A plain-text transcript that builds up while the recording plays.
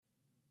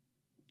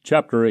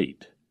Chapter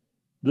 8.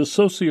 The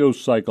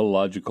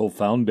Socio-Psychological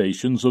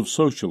Foundations of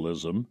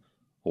Socialism,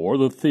 or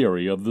the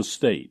Theory of the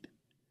State.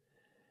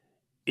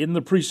 In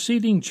the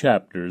preceding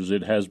chapters,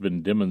 it has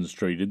been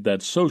demonstrated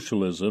that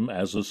socialism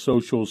as a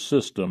social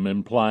system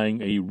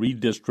implying a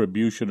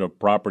redistribution of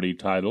property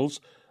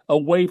titles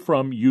away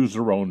from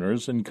user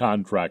owners and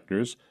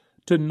contractors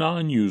to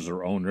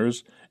non-user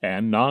owners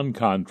and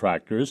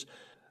non-contractors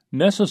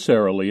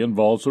necessarily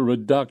involves a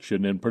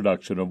reduction in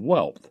production of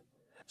wealth,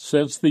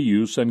 since the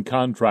use and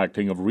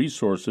contracting of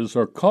resources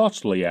are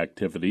costly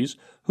activities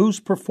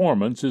whose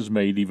performance is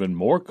made even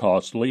more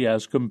costly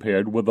as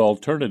compared with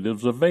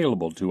alternatives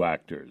available to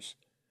actors.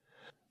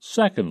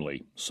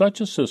 Secondly, such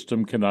a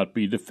system cannot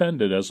be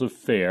defended as a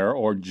fair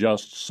or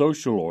just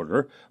social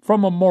order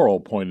from a moral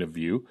point of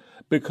view,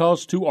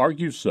 because to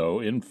argue so,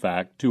 in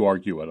fact, to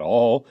argue at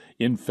all,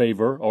 in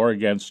favor or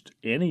against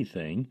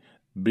anything,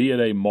 be it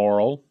a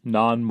moral,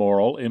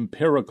 non-moral,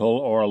 empirical,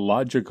 or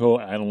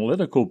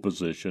logico-analytical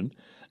position,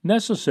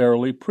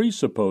 necessarily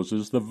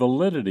presupposes the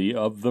validity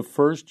of the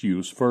first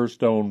use,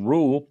 first own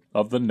rule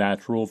of the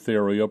natural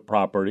theory of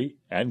property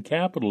and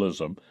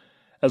capitalism,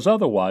 as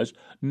otherwise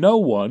no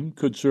one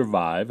could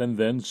survive and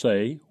then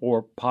say,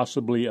 or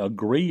possibly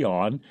agree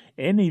on,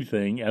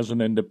 anything as an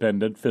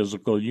independent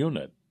physical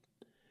unit.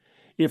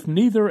 If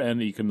neither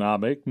an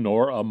economic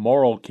nor a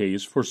moral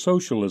case for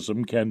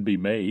socialism can be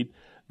made,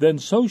 then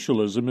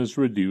socialism is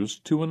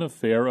reduced to an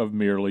affair of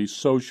merely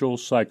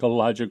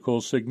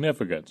social-psychological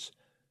significance.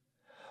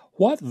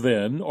 What,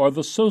 then, are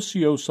the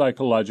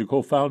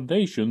socio-psychological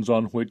foundations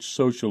on which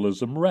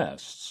socialism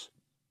rests?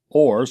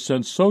 Or,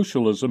 since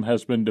socialism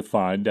has been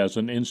defined as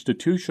an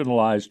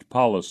institutionalized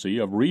policy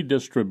of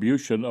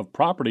redistribution of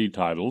property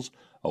titles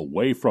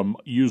away from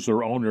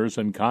user owners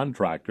and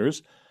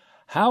contractors,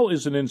 how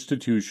is an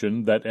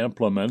institution that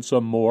implements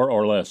a more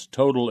or less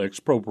total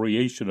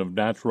expropriation of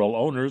natural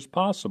owners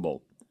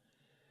possible?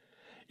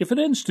 If an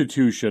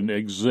institution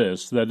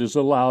exists that is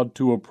allowed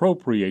to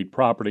appropriate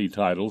property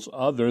titles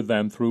other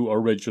than through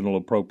original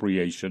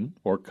appropriation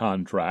or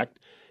contract,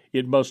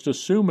 it must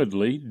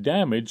assumedly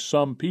damage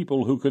some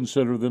people who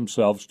consider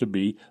themselves to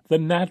be the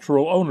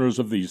natural owners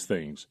of these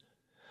things.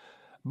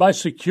 By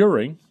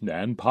securing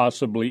and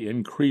possibly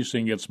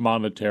increasing its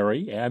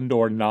monetary and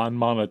or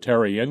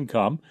non-monetary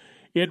income,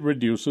 it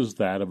reduces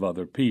that of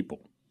other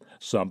people,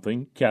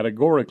 something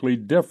categorically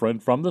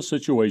different from the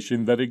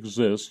situation that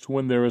exists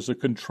when there is a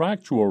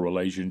contractual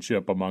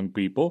relationship among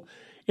people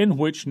in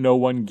which no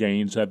one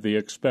gains at the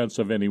expense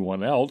of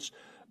anyone else,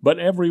 but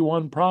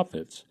everyone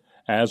profits,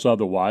 as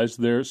otherwise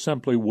there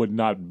simply would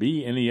not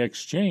be any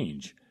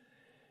exchange.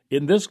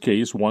 In this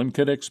case, one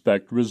can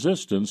expect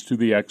resistance to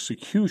the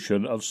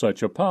execution of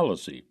such a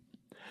policy.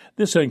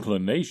 This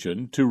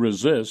inclination to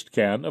resist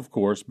can, of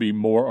course, be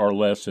more or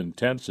less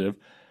intensive,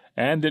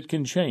 and it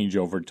can change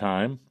over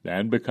time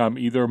and become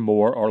either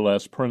more or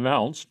less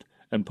pronounced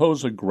and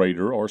pose a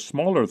greater or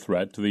smaller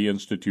threat to the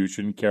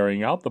institution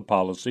carrying out the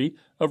policy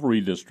of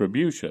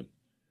redistribution.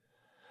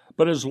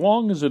 But as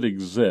long as it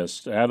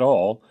exists at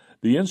all,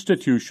 the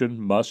institution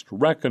must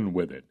reckon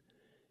with it.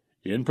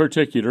 In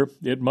particular,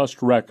 it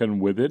must reckon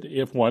with it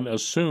if one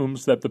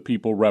assumes that the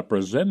people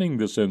representing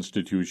this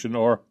institution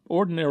are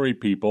ordinary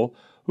people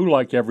who,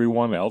 like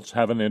everyone else,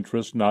 have an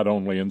interest not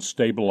only in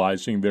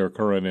stabilizing their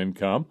current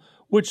income,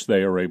 which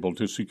they are able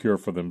to secure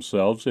for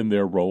themselves in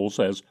their roles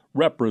as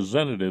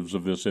representatives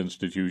of this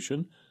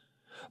institution,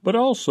 but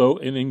also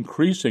in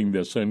increasing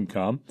this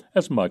income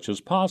as much as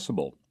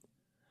possible.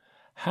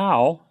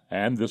 How,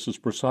 and this is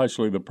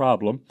precisely the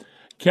problem,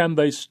 can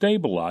they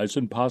stabilize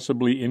and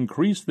possibly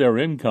increase their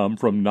income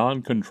from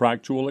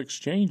non-contractual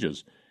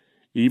exchanges,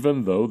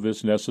 even though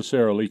this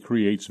necessarily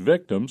creates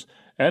victims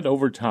and,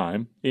 over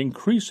time,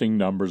 increasing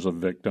numbers of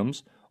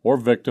victims, or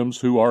victims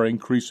who are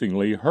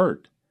increasingly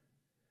hurt?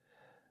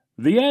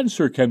 The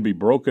answer can be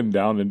broken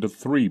down into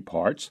three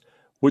parts,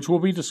 which will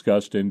be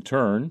discussed in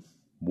turn.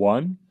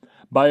 1.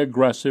 By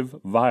aggressive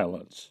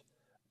violence.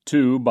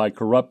 2. By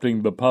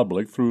corrupting the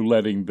public through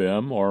letting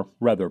them, or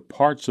rather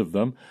parts of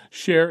them,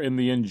 share in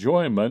the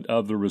enjoyment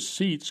of the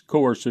receipts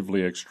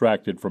coercively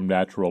extracted from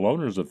natural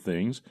owners of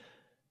things.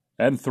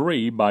 And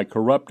 3. By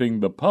corrupting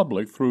the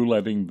public through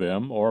letting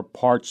them, or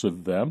parts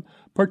of them,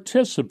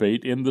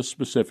 participate in the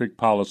specific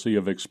policy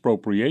of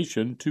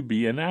expropriation to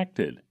be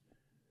enacted.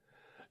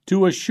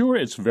 To assure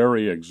its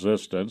very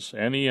existence,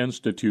 any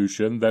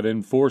institution that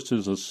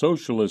enforces a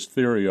socialist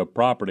theory of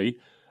property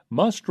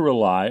must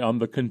rely on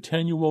the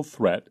continual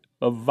threat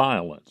of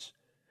violence.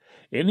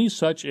 Any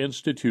such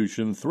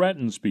institution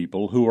threatens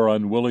people who are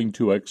unwilling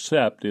to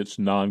accept its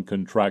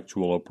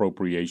non-contractual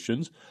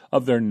appropriations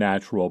of their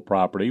natural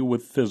property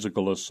with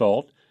physical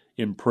assault,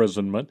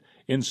 imprisonment,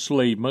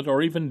 enslavement,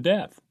 or even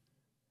death.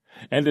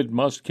 And it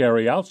must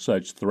carry out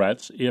such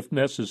threats, if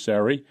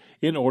necessary,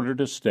 in order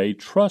to stay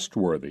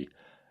trustworthy,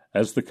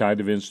 as the kind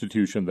of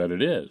institution that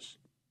it is.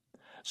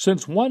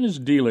 Since one is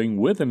dealing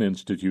with an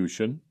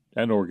institution,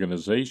 an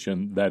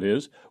organization, that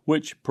is,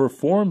 which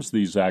performs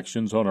these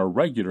actions on a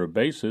regular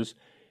basis,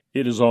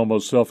 It is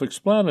almost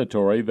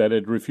self-explanatory that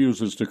it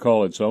refuses to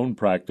call its own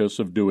practice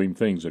of doing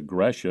things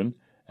aggression,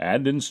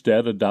 and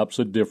instead adopts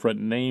a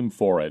different name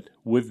for it,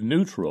 with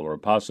neutral or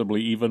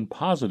possibly even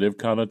positive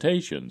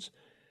connotations.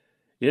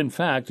 In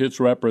fact, its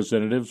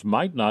representatives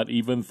might not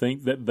even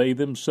think that they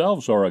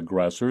themselves are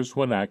aggressors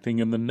when acting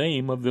in the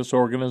name of this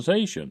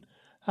organization.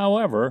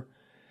 However,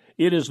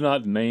 it is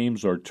not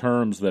names or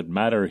terms that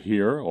matter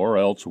here or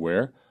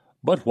elsewhere,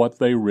 but what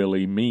they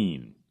really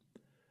mean.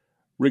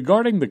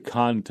 Regarding the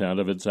content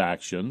of its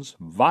actions,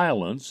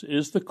 violence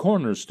is the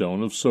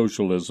cornerstone of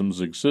socialism's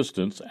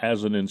existence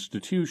as an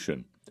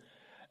institution.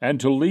 And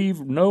to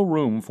leave no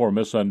room for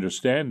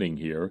misunderstanding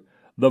here,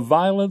 the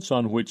violence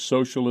on which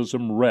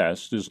socialism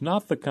rests is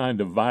not the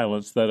kind of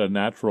violence that a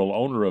natural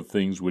owner of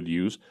things would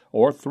use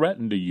or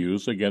threaten to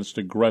use against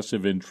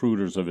aggressive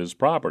intruders of his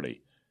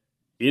property.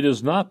 It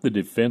is not the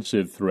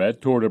defensive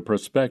threat toward a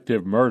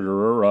prospective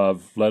murderer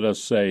of, let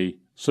us say,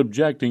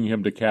 subjecting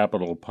him to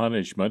capital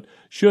punishment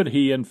should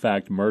he in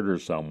fact murder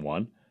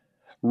someone.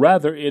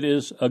 Rather, it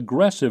is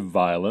aggressive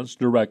violence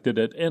directed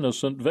at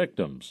innocent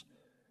victims.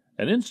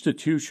 An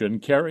institution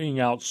carrying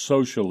out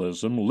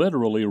socialism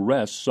literally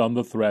rests on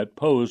the threat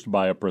posed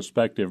by a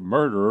prospective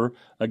murderer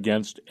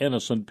against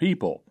innocent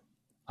people,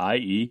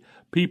 i.e.,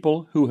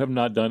 people who have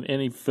not done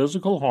any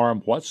physical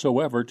harm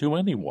whatsoever to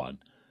anyone,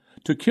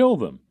 to kill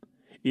them,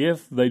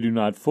 if they do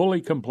not fully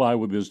comply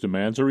with his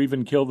demands or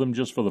even kill them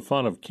just for the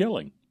fun of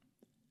killing.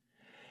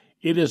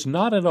 It is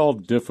not at all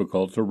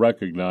difficult to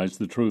recognize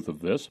the truth of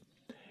this.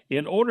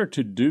 In order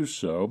to do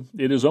so,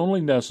 it is only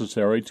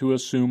necessary to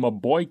assume a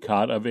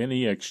boycott of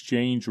any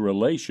exchange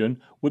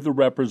relation with the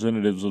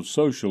representatives of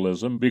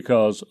socialism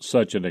because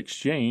such an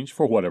exchange,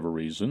 for whatever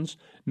reasons,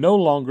 no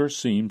longer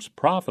seems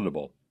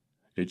profitable.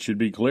 It should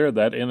be clear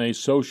that in a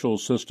social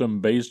system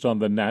based on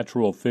the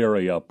natural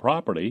theory of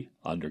property,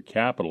 under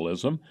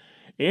capitalism,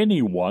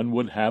 anyone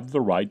would have the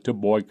right to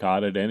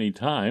boycott at any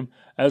time,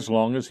 as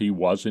long as he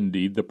was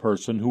indeed the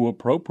person who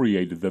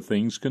appropriated the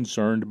things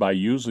concerned by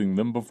using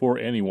them before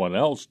anyone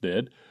else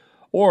did,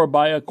 or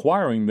by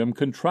acquiring them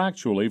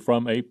contractually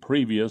from a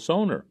previous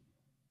owner.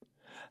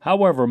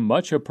 However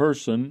much a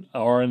person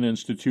or an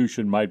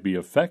institution might be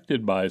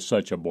affected by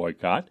such a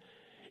boycott,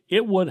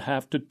 it would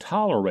have to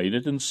tolerate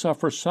it and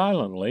suffer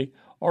silently,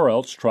 or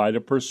else try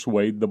to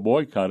persuade the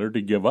boycotter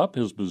to give up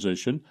his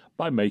position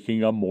by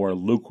making a more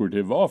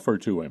lucrative offer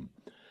to him.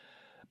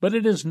 But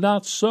it is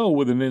not so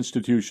with an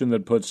institution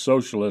that puts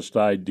socialist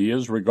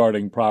ideas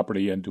regarding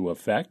property into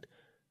effect.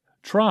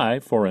 Try,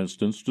 for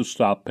instance, to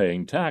stop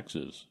paying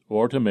taxes,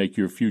 or to make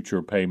your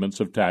future payments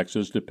of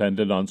taxes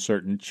dependent on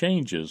certain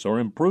changes or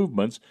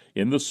improvements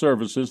in the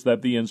services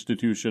that the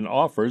institution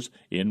offers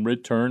in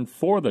return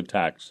for the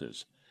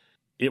taxes.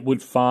 It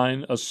would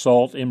fine,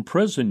 assault,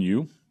 imprison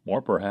you, or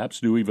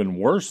perhaps do even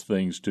worse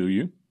things to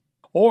you.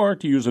 Or,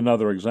 to use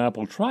another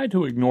example, try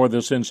to ignore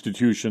this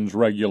institution's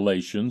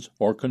regulations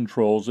or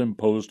controls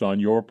imposed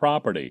on your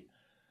property.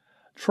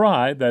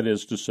 Try, that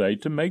is to say,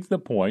 to make the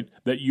point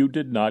that you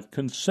did not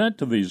consent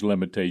to these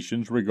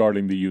limitations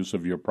regarding the use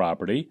of your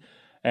property,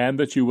 and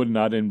that you would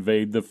not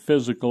invade the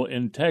physical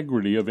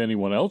integrity of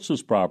anyone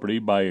else's property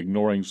by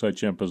ignoring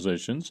such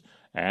impositions,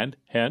 and,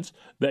 hence,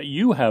 that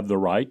you have the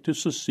right to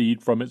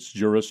secede from its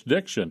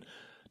jurisdiction,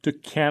 to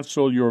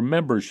cancel your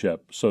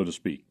membership, so to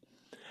speak,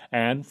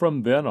 and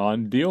from then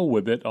on deal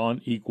with it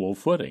on equal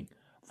footing,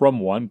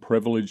 from one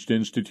privileged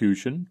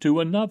institution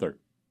to another.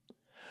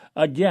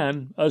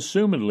 Again,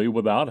 assumedly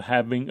without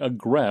having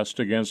aggressed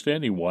against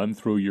anyone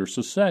through your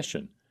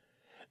secession.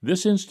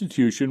 This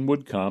institution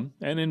would come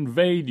and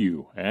invade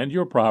you and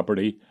your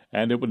property,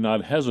 and it would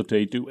not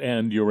hesitate to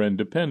end your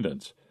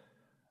independence.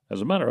 As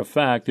a matter of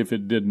fact, if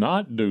it did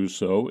not do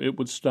so, it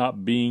would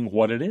stop being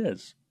what it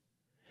is.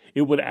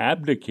 It would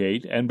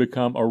abdicate and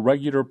become a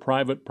regular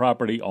private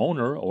property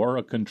owner or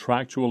a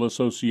contractual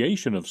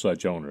association of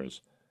such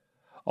owners.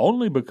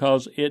 Only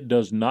because it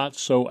does not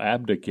so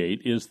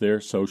abdicate is there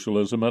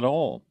socialism at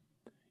all.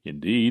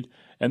 Indeed,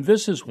 and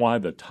this is why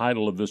the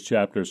title of this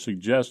chapter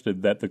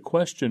suggested that the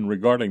question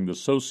regarding the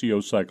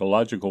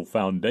socio-psychological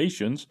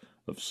foundations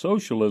of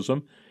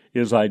socialism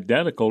is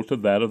identical to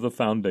that of the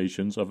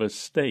foundations of a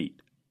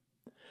state.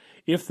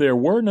 If there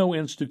were no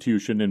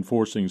institution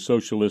enforcing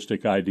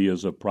socialistic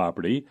ideas of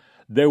property,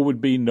 there would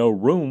be no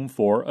room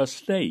for a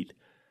state,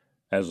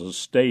 as a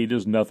state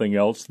is nothing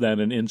else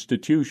than an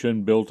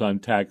institution built on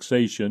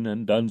taxation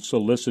and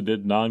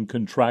unsolicited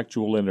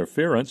non-contractual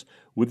interference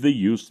with the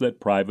use that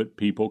private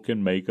people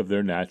can make of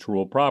their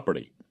natural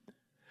property.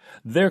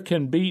 There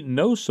can be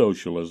no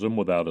socialism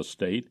without a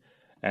state,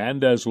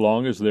 and as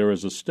long as there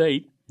is a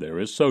state, there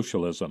is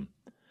socialism.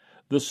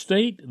 The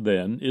state,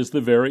 then, is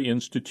the very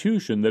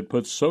institution that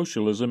puts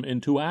socialism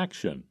into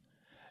action.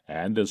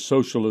 And as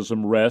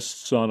socialism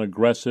rests on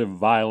aggressive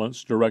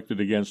violence directed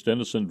against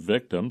innocent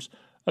victims,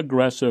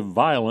 aggressive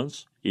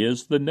violence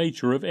is the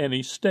nature of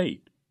any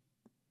state.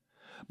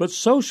 But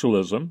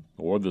socialism,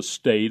 or the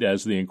state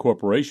as the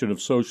incorporation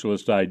of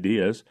socialist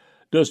ideas,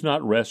 does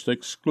not rest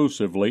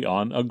exclusively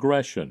on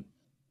aggression.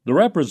 The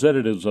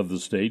representatives of the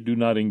state do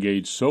not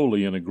engage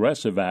solely in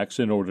aggressive acts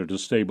in order to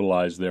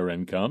stabilize their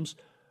incomes,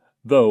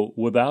 though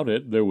without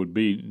it there would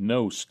be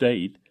no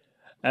state.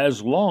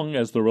 As long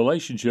as the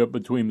relationship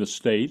between the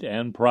state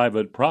and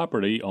private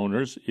property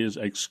owners is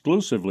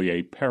exclusively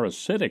a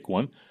parasitic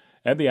one,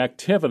 and the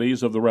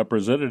activities of the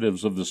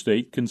representatives of the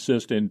state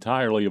consist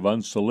entirely of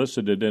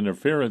unsolicited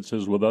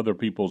interferences with other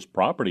people's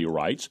property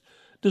rights,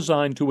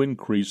 designed to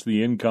increase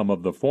the income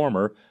of the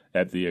former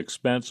at the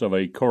expense of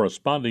a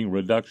corresponding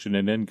reduction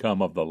in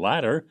income of the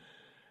latter,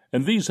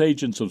 and these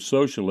agents of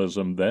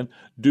socialism, then,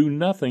 do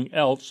nothing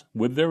else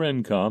with their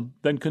income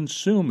than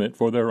consume it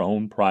for their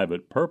own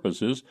private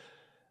purposes,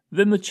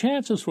 then the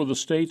chances for the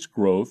state's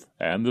growth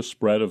and the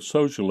spread of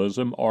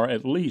socialism are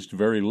at least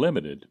very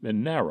limited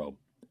and narrow.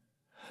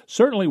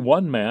 Certainly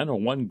one man or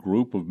one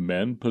group of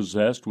men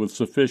possessed with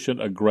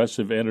sufficient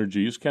aggressive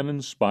energies can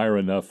inspire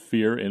enough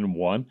fear in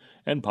one,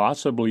 and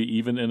possibly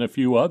even in a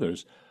few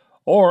others,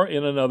 or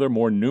in another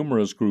more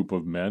numerous group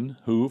of men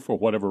who, for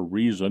whatever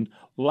reason,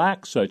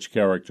 lack such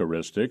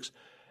characteristics,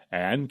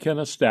 and can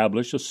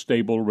establish a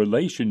stable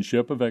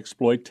relationship of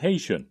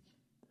exploitation.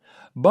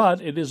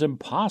 But it is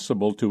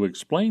impossible to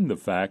explain the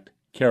fact,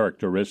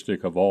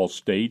 characteristic of all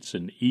states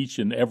and each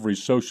and every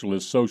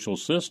socialist social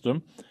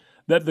system,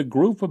 that the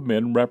group of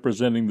men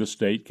representing the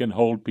state can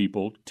hold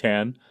people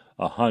 10,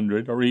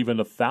 100, or even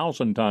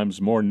 1,000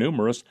 times more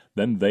numerous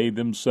than they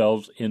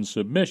themselves in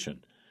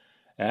submission,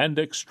 and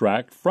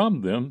extract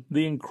from them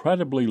the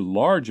incredibly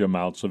large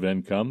amounts of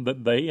income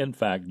that they in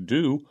fact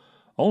do,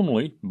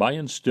 only by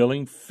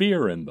instilling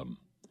fear in them.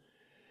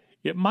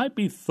 It might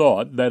be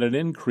thought that an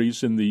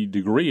increase in the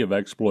degree of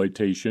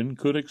exploitation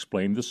could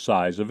explain the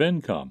size of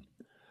income.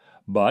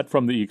 But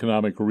from the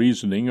economic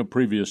reasoning of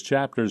previous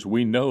chapters,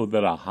 we know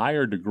that a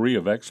higher degree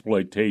of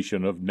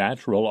exploitation of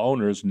natural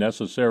owners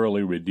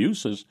necessarily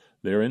reduces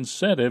their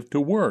incentive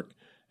to work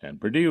and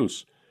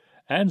produce,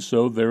 and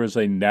so there is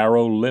a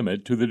narrow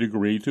limit to the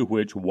degree to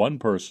which one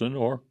person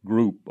or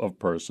group of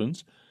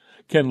persons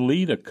can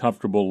lead a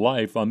comfortable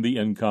life on the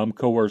income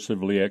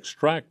coercively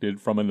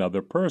extracted from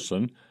another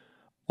person,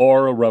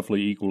 or a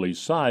roughly equally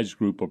sized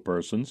group of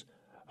persons,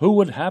 who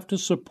would have to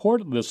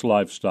support this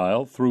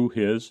lifestyle through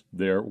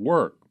their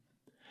work.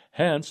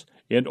 Hence,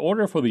 in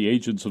order for the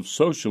agents of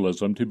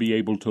socialism to be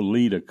able to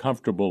lead a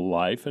comfortable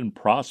life and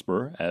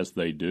prosper as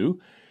they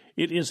do,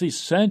 it is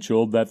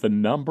essential that the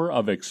number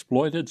of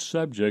exploited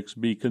subjects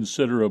be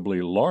considerably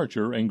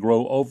larger and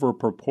grow over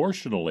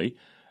proportionally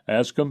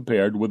as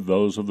compared with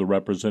those of the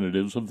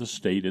representatives of the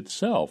state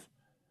itself.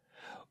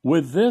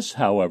 With this,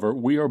 however,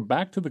 we are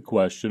back to the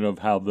question of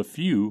how the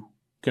few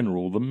can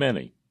rule the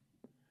many.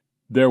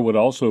 There would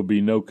also be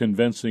no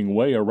convincing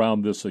way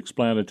around this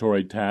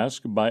explanatory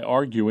task by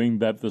arguing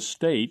that the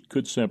state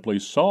could simply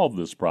solve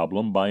this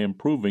problem by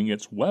improving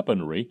its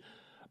weaponry,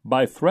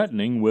 by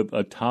threatening with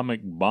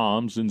atomic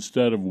bombs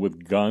instead of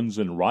with guns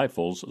and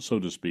rifles, so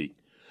to speak,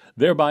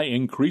 thereby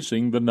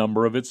increasing the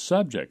number of its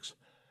subjects,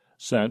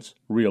 since,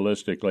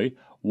 realistically,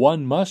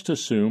 one must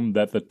assume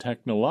that the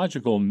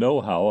technological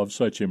know-how of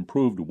such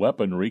improved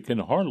weaponry can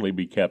hardly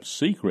be kept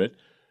secret,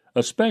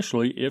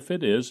 especially if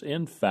it is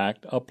in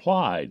fact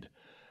applied.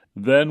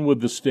 Then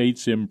with the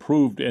state's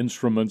improved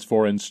instruments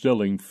for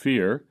instilling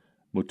fear,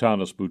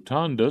 mutatis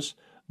mutandis,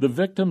 the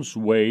victim's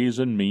ways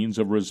and means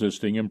of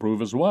resisting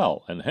improve as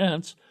well, and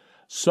hence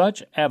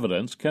such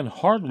evidence can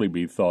hardly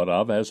be thought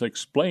of as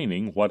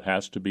explaining what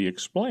has to be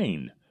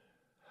explained.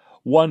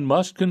 One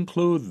must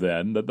conclude,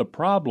 then, that the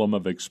problem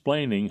of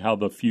explaining how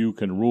the few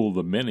can rule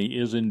the many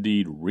is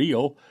indeed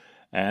real,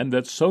 and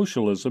that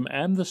socialism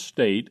and the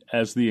state,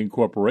 as the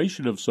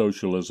incorporation of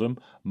socialism,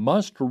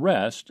 must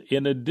rest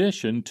in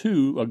addition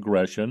to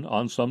aggression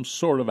on some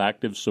sort of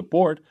active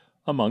support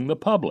among the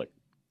public.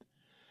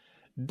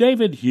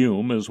 David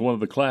Hume is one of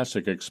the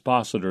classic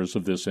expositors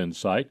of this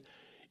insight.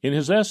 In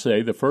his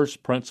essay, The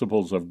First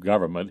Principles of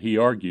Government, he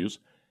argues,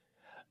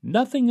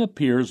 "Nothing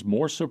appears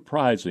more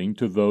surprising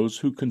to those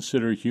who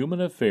consider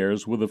human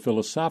affairs with a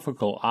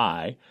philosophical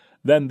eye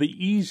than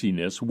the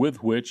easiness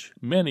with which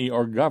many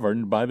are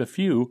governed by the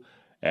few,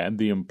 and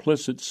the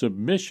implicit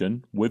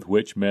submission with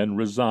which men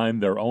resign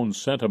their own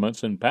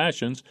sentiments and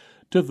passions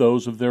to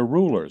those of their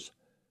rulers.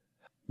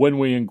 When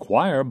we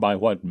inquire by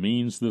what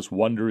means this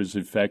wonder is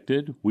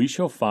effected, we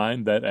shall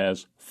find that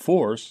as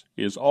force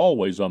is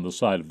always on the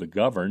side of the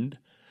governed,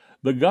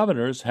 the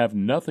governors have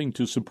nothing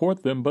to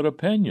support them but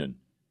opinion.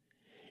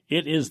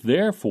 It is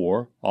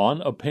therefore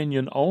on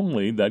opinion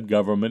only that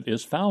government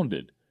is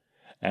founded,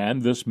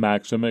 and this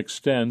maxim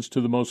extends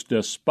to the most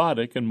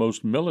despotic and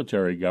most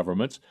military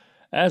governments,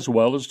 as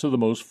well as to the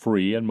most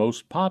free and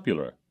most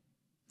popular.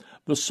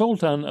 The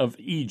Sultan of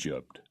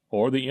Egypt,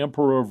 or the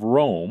Emperor of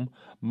Rome,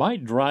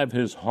 might drive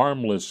his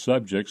harmless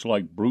subjects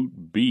like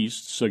brute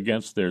beasts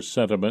against their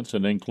sentiments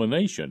and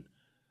inclination,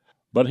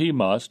 but he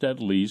must at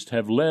least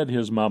have led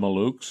his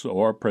Mamelukes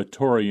or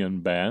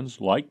Praetorian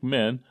bands like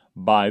men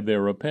by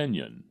their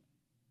opinion.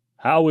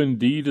 How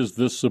indeed is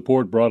this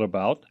support brought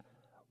about?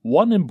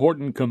 One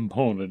important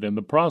component in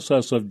the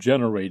process of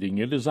generating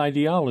it is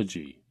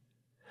ideology.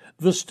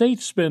 the state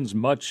spends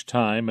much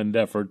time and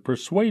effort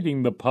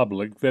persuading the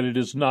public that it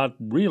is not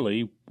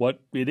really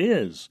what it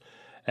is,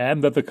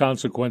 and that the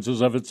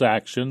consequences of its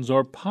actions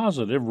are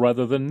positive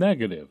rather than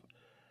negative.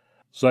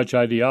 Such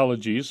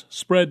ideologies,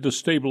 spread to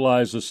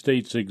stabilize a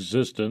state's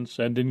existence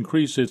and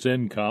increase its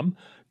income,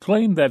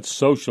 claim that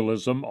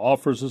socialism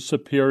offers a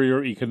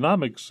superior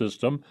economic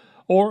system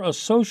or a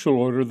social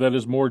order that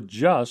is more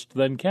just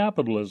than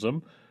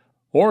capitalism,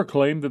 or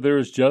claim that there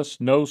is just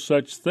no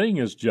such thing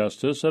as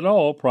justice at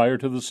all prior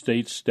to the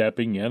state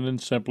stepping in and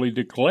simply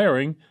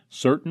declaring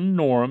certain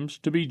norms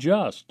to be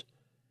just.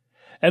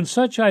 And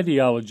such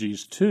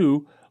ideologies,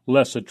 too,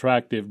 less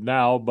attractive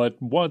now but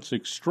once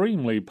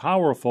extremely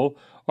powerful,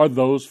 are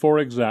those, for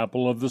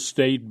example, of the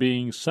state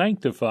being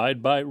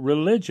sanctified by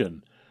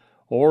religion,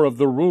 or of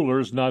the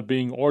rulers not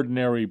being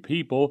ordinary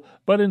people,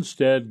 but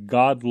instead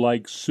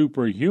godlike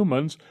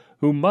superhumans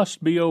who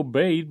must be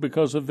obeyed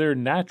because of their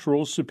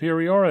natural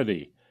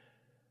superiority.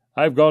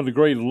 I've gone to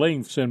great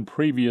lengths in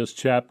previous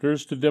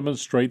chapters to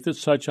demonstrate that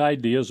such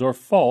ideas are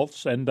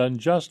false and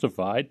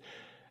unjustified,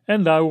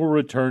 and I will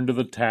return to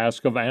the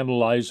task of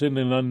analyzing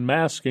and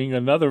unmasking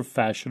another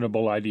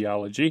fashionable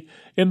ideology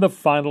in the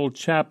final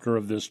chapter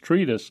of this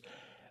treatise.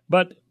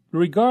 But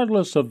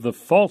regardless of the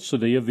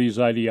falsity of these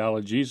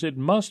ideologies, it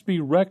must be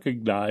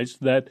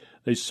recognized that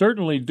they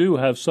certainly do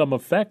have some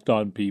effect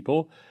on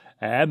people,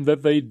 and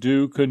that they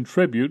do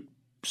contribute,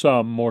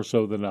 some more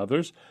so than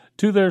others,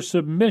 to their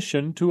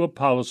submission to a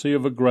policy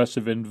of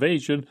aggressive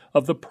invasion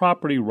of the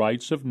property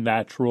rights of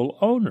natural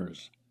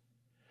owners.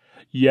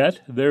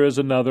 Yet there is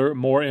another,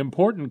 more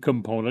important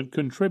component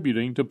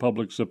contributing to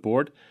public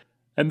support,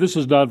 and this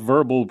is not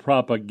verbal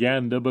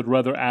propaganda, but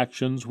rather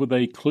actions with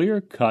a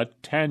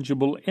clear-cut,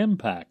 tangible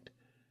impact.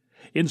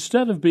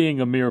 Instead of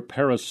being a mere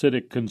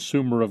parasitic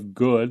consumer of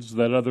goods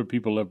that other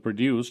people have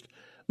produced,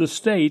 the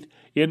state,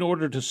 in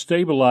order to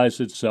stabilize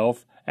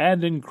itself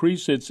and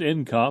increase its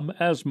income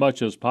as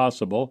much as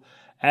possible,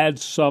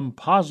 adds some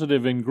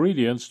positive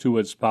ingredients to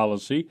its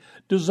policy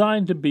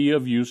designed to be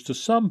of use to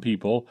some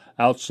people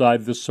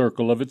outside the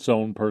circle of its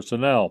own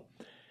personnel.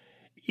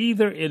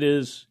 Either it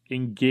is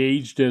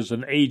engaged as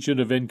an agent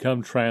of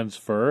income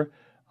transfer,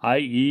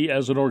 i.e.,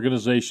 as an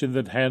organization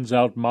that hands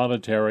out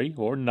monetary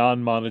or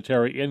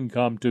non-monetary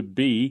income to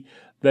B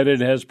that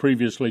it has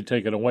previously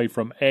taken away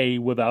from A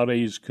without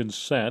A's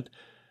consent,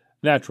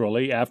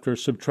 naturally after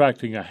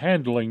subtracting a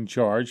handling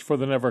charge for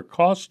the never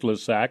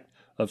costless act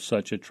of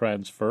such a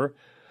transfer,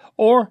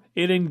 or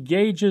it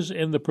engages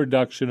in the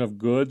production of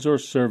goods or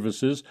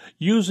services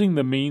using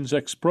the means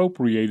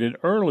expropriated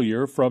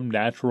earlier from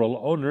natural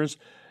owners,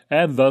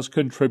 and thus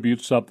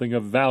contributes something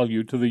of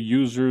value to the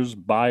users,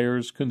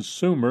 buyers,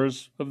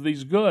 consumers of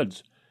these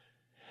goods.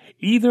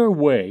 Either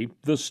way,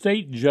 the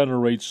state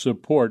generates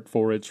support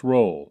for its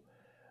role.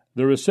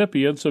 The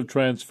recipients of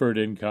transferred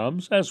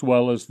incomes, as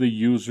well as the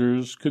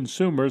users,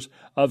 consumers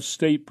of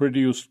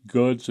state-produced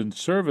goods and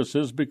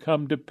services,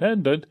 become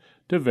dependent,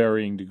 to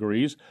varying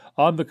degrees,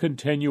 on the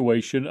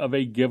continuation of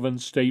a given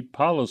state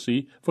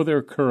policy for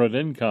their current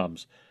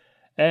incomes,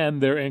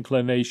 and their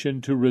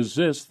inclination to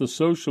resist the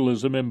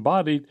socialism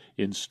embodied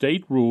in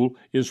state rule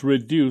is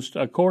reduced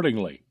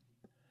accordingly.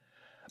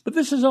 But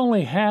this is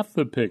only half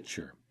the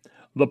picture.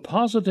 The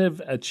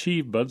positive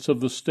achievements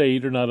of the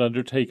state are not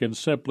undertaken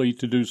simply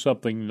to do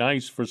something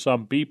nice for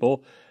some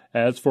people,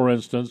 as, for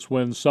instance,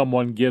 when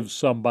someone gives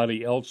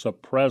somebody else a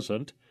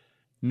present,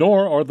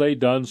 nor are they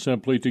done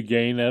simply to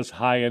gain as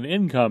high an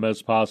income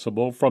as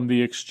possible from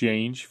the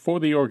exchange for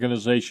the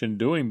organization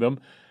doing them,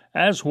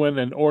 as when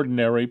an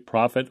ordinary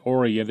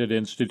profit-oriented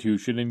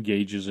institution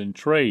engages in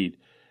trade.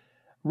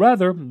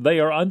 Rather, they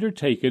are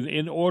undertaken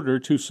in order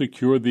to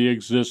secure the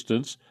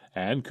existence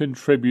and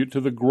contribute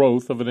to the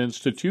growth of an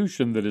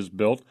institution that is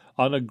built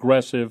on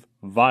aggressive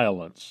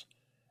violence.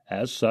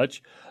 As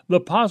such,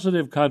 the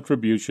positive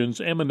contributions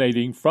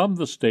emanating from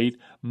the state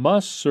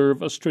must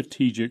serve a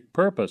strategic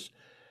purpose.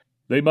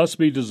 They must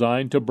be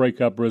designed to break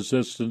up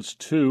resistance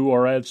to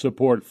or add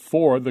support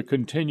for the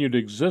continued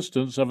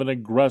existence of an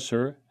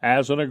aggressor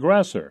as an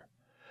aggressor.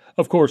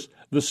 Of course,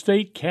 the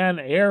state can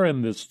err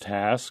in this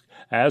task,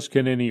 as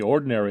can any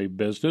ordinary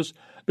business,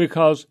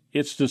 because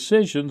its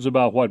decisions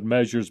about what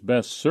measures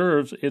best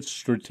serves its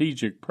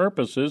strategic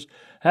purposes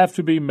have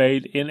to be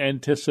made in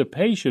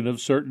anticipation of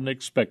certain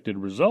expected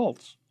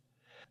results.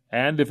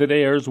 And if it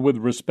errs with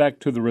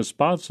respect to the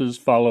responses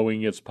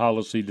following its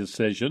policy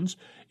decisions,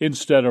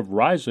 instead of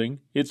rising,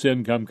 its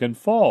income can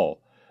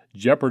fall,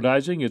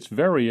 jeopardizing its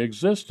very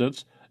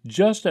existence,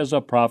 just as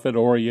a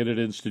profit-oriented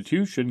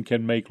institution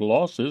can make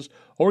losses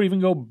or even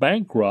go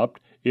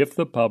bankrupt if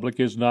the public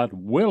is not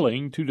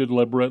willing to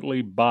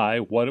deliberately buy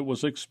what it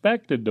was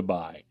expected to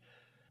buy.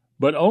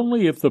 But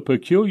only if the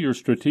peculiar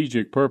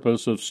strategic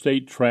purpose of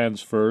state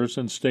transfers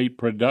and state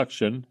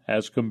production,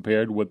 as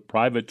compared with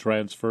private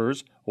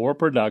transfers or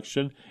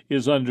production,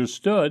 is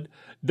understood,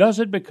 does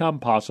it become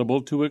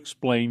possible to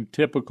explain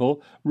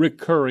typical,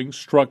 recurring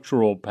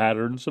structural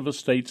patterns of a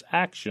state's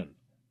action,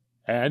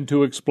 and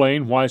to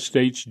explain why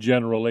states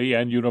generally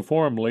and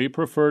uniformly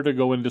prefer to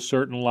go into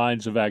certain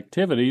lines of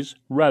activities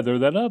rather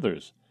than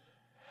others.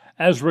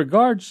 As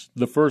regards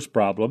the first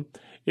problem,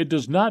 it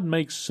does not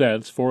make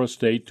sense for a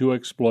state to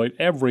exploit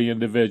every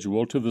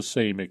individual to the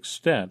same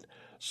extent,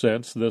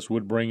 since this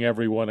would bring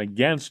everyone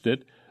against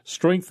it,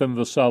 strengthen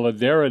the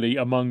solidarity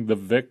among the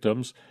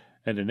victims,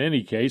 and in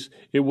any case,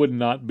 it would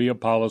not be a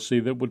policy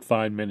that would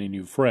find many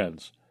new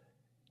friends.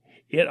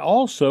 It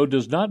also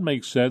does not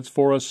make sense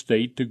for a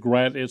state to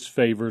grant its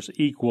favors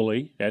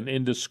equally and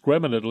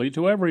indiscriminately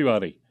to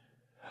everybody.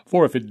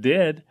 For if it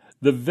did,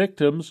 the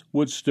victims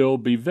would still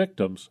be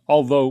victims,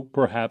 although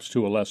perhaps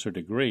to a lesser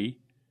degree.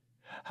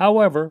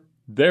 However,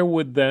 there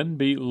would then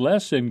be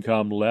less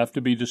income left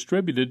to be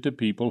distributed to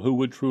people who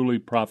would truly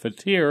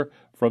profiteer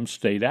from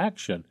state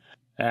action,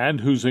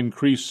 and whose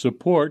increased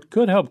support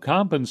could help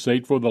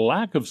compensate for the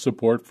lack of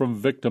support from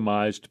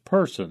victimized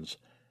persons.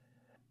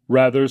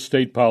 Rather,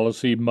 state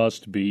policy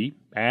must be,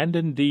 and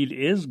indeed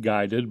is,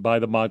 guided by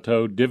the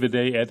motto divide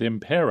et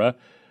impera,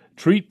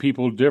 treat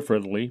people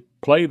differently,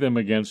 play them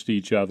against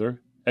each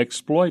other,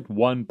 exploit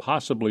one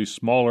possibly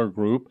smaller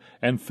group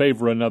and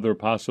favor another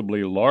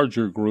possibly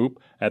larger group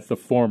at the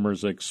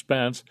former's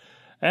expense,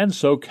 and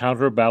so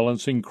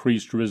counterbalance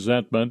increased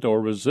resentment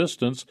or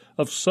resistance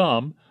of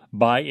some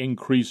by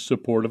increased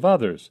support of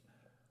others.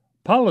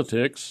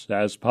 Politics,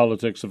 as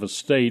politics of a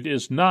state,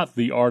 is not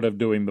the art of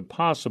doing the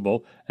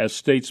possible, as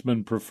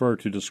statesmen prefer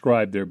to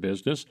describe their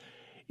business.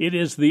 It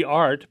is the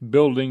art,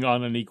 building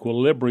on an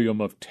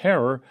equilibrium of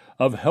terror,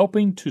 of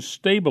helping to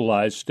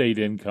stabilize state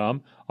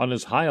income on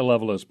as high a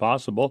level as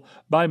possible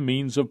by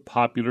means of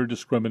popular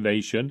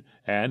discrimination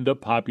and a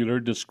popular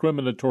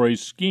discriminatory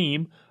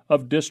scheme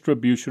of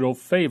distributional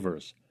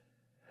favors.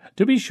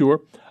 To be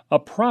sure, a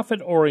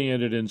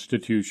profit-oriented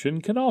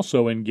institution can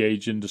also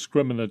engage in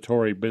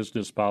discriminatory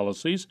business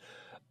policies,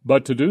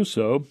 but to do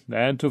so,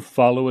 and to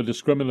follow a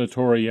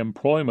discriminatory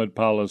employment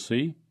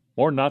policy,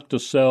 or not to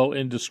sell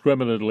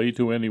indiscriminately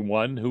to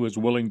anyone who is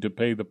willing to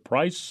pay the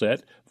price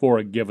set for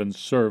a given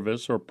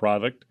service or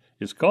product,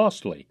 is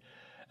costly,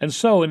 and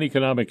so an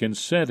economic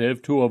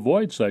incentive to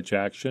avoid such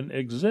action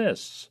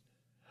exists.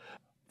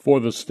 For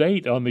the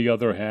state, on the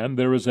other hand,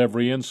 there is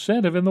every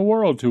incentive in the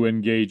world to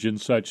engage in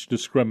such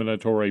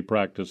discriminatory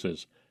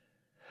practices.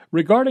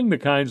 Regarding the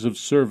kinds of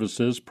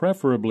services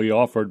preferably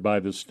offered by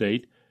the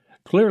state,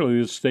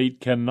 clearly the state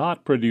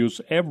cannot produce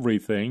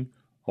everything,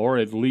 or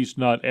at least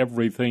not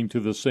everything to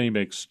the same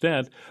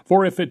extent,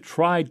 for if it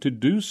tried to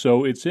do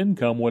so, its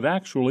income would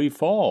actually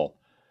fall.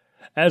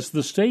 As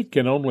the state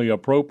can only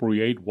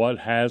appropriate what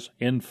has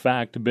in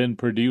fact been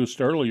produced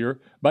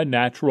earlier by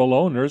natural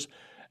owners,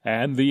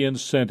 and the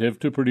incentive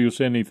to produce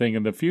anything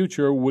in the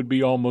future would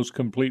be almost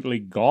completely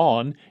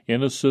gone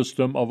in a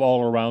system of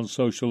all-around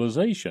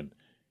socialization.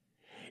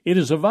 It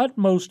is of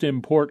utmost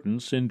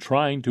importance in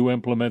trying to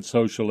implement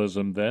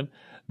socialism, then,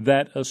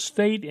 that a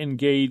state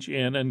engage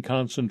in and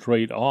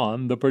concentrate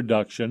on the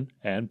production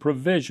and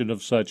provision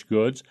of such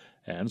goods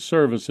and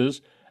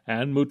services,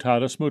 and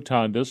mutatis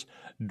mutandis,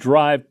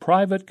 drive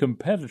private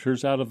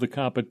competitors out of the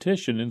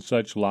competition in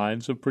such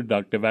lines of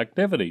productive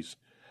activities,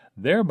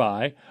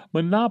 thereby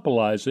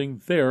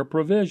monopolizing their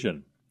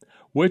provision,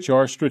 which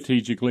are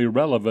strategically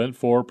relevant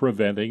for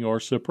preventing or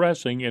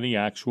suppressing any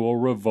actual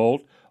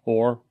revolt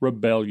or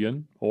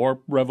rebellion or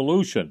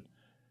revolution.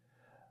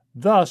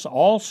 Thus,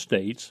 all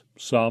states,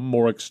 some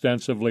more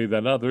extensively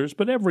than others,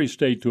 but every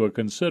state to a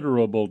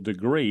considerable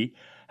degree,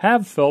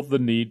 have felt the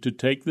need to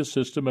take the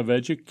system of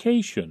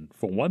education,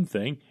 for one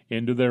thing,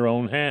 into their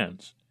own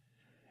hands.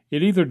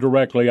 It either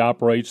directly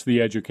operates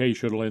the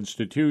educational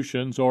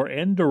institutions or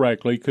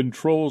indirectly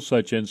controls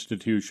such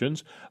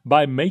institutions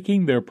by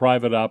making their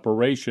private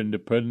operation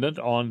dependent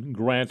on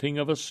granting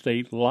of a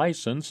state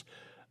license,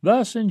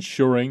 thus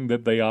ensuring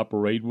that they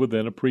operate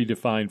within a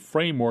predefined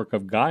framework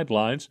of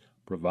guidelines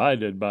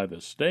provided by the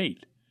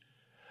state.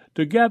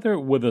 Together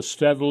with a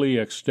steadily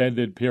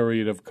extended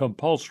period of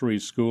compulsory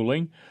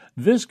schooling,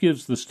 this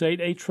gives the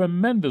state a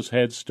tremendous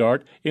head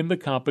start in the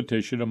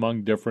competition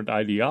among different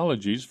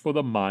ideologies for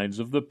the minds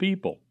of the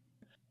people.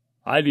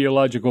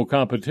 Ideological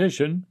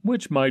competition,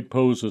 which might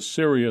pose a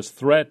serious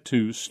threat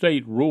to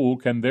state rule,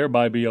 can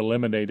thereby be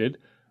eliminated,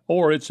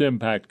 or its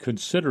impact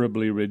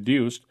considerably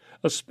reduced,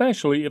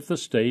 especially if the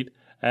state,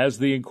 as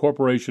the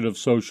incorporation of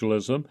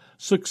socialism,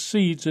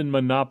 succeeds in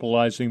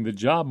monopolizing the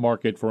job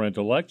market for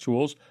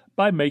intellectuals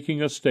by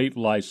making a state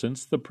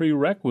license the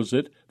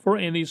prerequisite for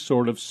any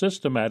sort of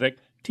systematic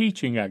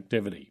teaching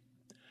activity.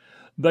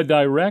 The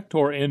direct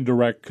or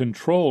indirect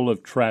control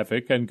of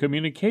traffic and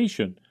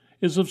communication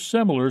is of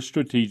similar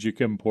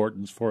strategic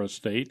importance for a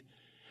state.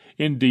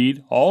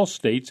 Indeed, all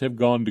states have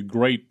gone to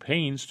great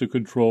pains to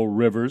control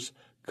rivers,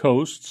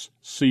 coasts,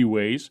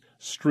 seaways,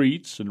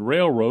 streets, and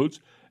railroads,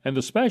 and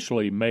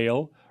especially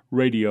mail,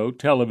 radio,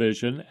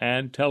 television,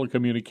 and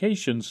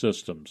telecommunication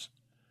systems.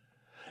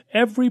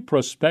 Every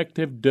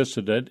prospective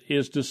dissident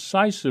is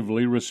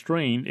decisively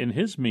restrained in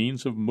his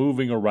means of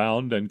moving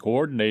around and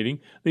coordinating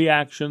the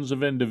actions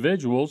of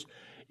individuals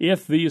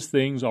if these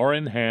things are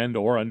in hand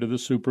or under the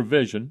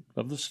supervision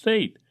of the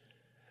state.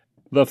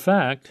 The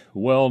fact,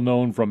 well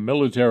known from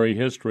military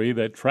history,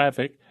 that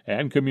traffic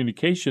and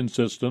communication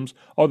systems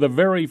are the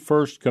very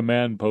first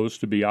command posts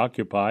to be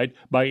occupied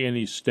by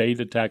any state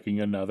attacking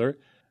another,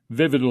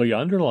 vividly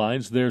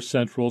underlines their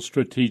central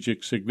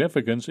strategic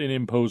significance in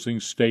imposing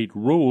state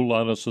rule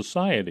on a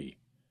society.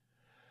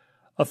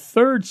 A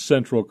third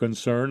central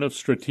concern of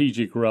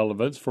strategic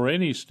relevance for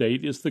any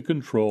state is the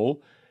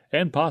control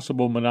and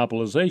possible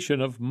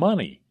monopolization of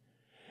money.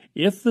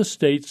 If the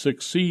state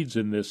succeeds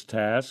in this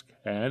task,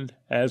 and,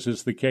 as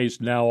is the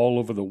case now all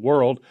over the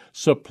world,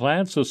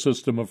 supplants a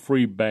system of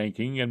free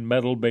banking and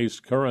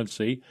metal-based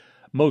currency,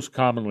 most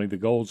commonly the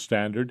gold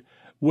standard,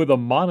 with a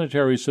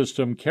monetary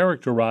system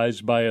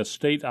characterized by a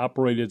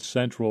state-operated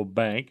central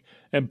bank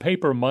and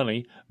paper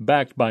money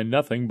backed by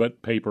nothing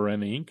but paper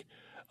and ink,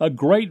 a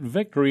great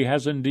victory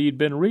has indeed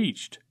been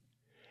reached.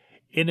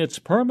 In its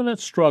permanent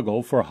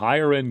struggle for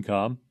higher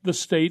income, the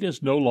state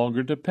is no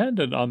longer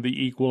dependent on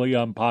the equally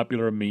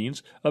unpopular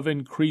means of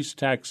increased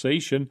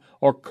taxation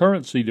or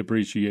currency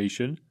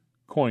depreciation,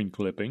 coin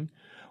clipping,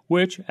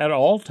 which at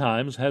all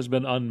times has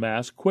been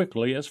unmasked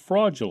quickly as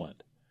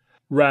fraudulent.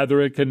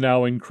 Rather, it can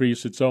now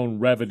increase its own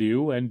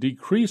revenue and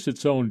decrease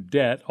its own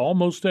debt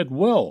almost at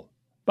will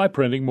by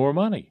printing more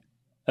money,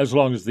 as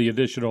long as the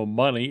additional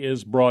money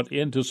is brought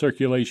into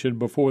circulation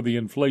before the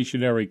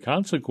inflationary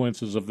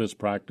consequences of this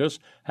practice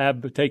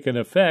have taken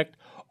effect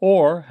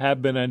or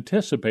have been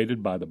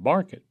anticipated by the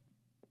market.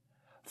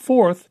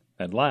 Fourth,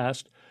 and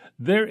last,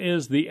 there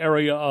is the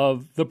area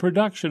of the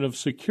production of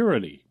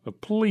security,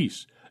 of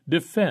police,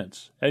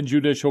 defense, and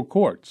judicial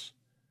courts.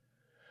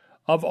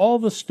 Of all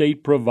the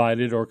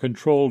state-provided or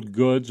controlled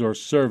goods or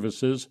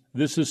services,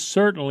 this is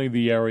certainly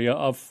the area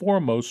of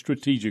foremost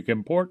strategic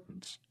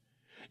importance.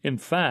 In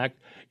fact,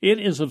 it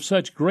is of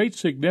such great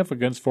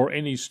significance for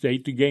any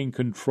state to gain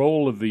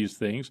control of these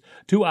things,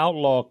 to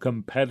outlaw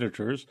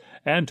competitors,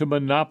 and to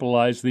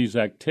monopolize these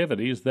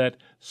activities that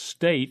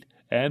state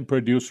and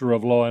producer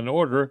of law and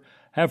order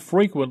have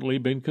frequently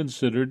been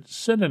considered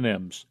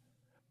synonyms.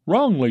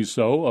 Wrongly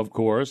so, of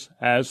course,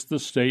 as the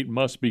state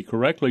must be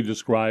correctly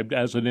described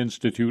as an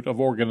institute of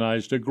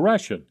organized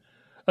aggression,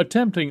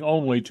 attempting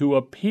only to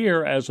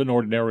appear as an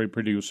ordinary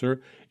producer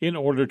in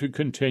order to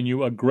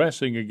continue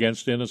aggressing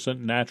against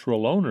innocent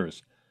natural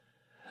owners.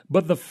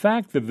 But the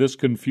fact that this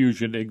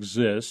confusion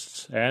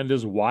exists and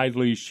is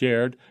widely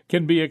shared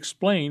can be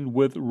explained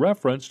with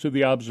reference to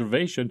the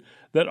observation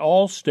that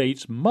all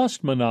states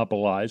must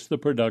monopolize the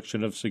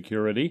production of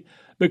security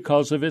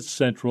because of its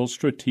central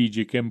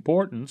strategic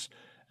importance,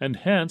 and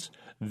hence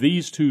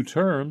these two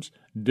terms,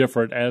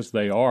 different as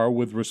they are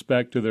with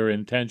respect to their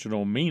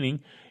intentional meaning,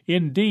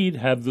 indeed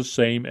have the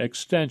same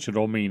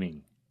extensional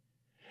meaning.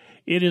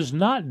 It is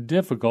not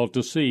difficult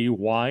to see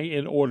why,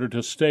 in order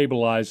to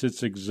stabilize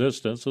its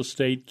existence, a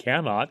state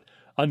cannot,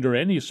 under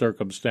any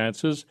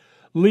circumstances,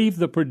 leave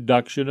the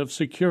production of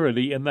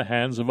security in the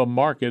hands of a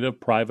market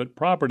of private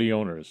property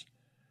owners.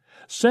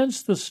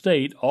 Since the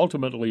state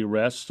ultimately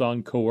rests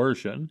on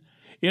coercion,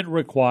 it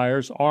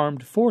requires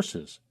armed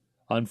forces.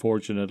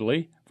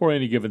 Unfortunately, for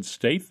any given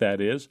state,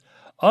 that is,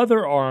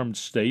 other armed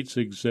states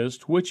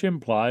exist, which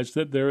implies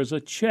that there is a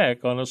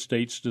check on a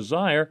state's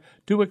desire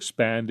to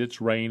expand its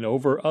reign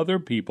over other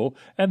people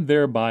and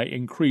thereby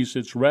increase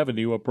its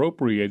revenue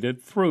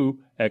appropriated through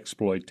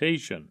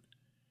exploitation.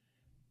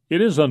 It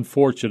is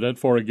unfortunate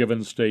for a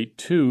given state,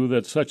 too,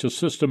 that such a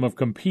system of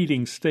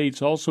competing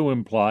states also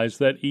implies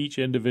that each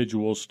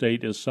individual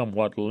state is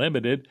somewhat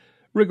limited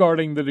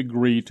regarding the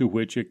degree to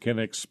which it can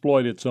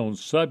exploit its own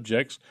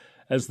subjects,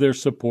 as their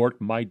support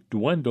might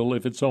dwindle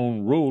if its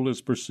own rule is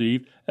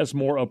perceived as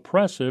more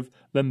oppressive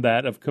than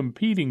that of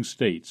competing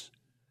states.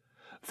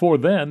 For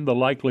then the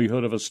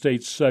likelihood of a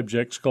state's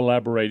subjects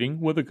collaborating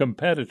with a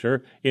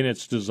competitor in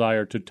its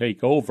desire to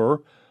take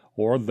over,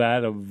 or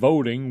that of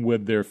voting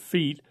with their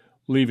feet,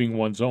 leaving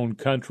one's own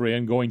country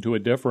and going to a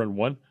different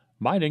one,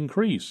 might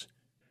increase.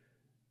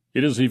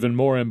 It is even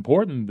more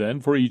important, then,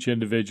 for each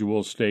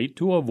individual state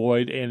to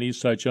avoid any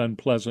such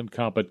unpleasant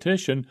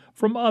competition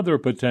from other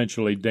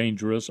potentially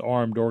dangerous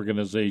armed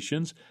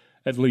organizations,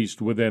 at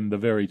least within the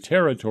very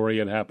territory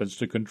it happens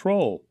to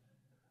control.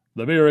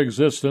 The mere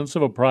existence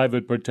of a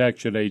private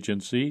protection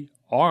agency,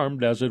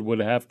 armed as it would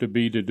have to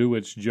be to do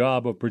its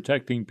job of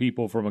protecting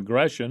people from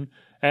aggression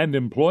and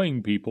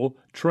employing people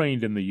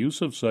trained in the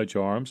use of such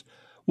arms,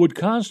 would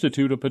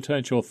constitute a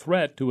potential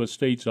threat to a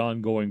state's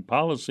ongoing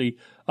policy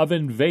of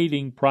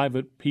invading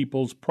private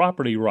people's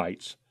property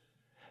rights.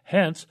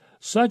 Hence,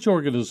 such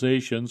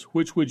organizations,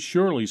 which would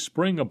surely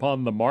spring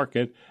upon the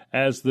market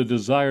as the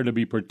desire to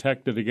be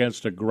protected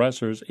against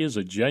aggressors is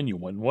a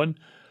genuine one,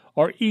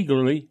 are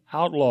eagerly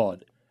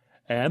outlawed,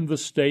 and the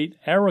state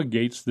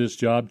arrogates this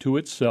job to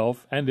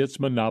itself and its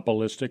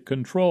monopolistic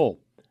control.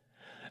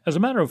 As a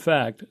matter of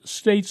fact,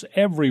 states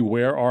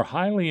everywhere are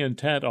highly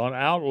intent on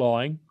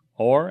outlawing,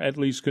 or at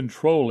least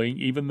controlling,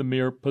 even the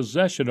mere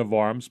possession of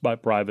arms by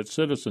private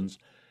citizens,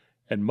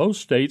 and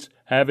most states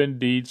have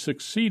indeed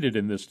succeeded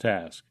in this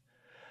task.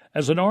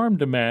 As an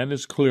armed man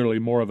is clearly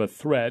more of a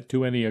threat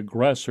to any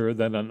aggressor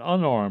than an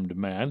unarmed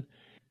man,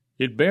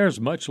 it bears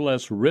much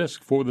less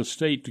risk for the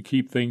state to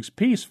keep things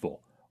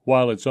peaceful,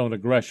 while its own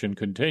aggression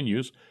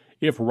continues,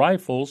 if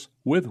rifles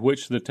with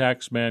which the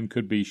taxman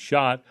could be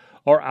shot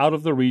are out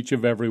of the reach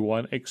of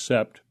everyone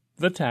except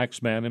the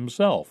taxman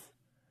himself.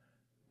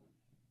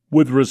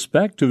 With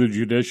respect to the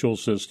judicial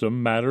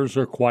system, matters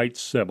are quite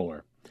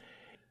similar.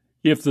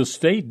 If the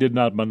state did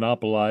not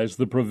monopolize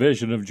the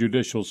provision of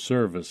judicial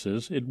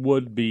services, it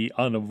would be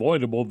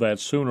unavoidable that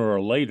sooner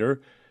or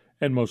later,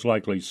 and most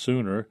likely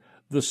sooner,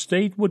 the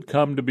state would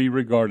come to be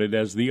regarded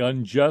as the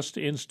unjust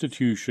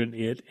institution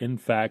it in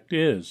fact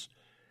is.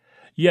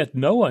 Yet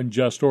no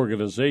unjust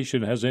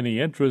organization has any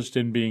interest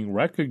in being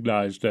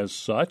recognized as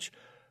such.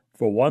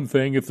 For one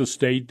thing, if the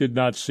state did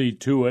not see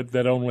to it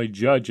that only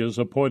judges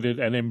appointed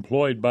and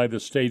employed by the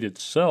state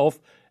itself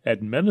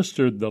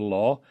administered the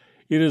law,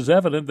 it is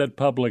evident that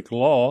public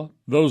law,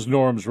 those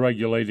norms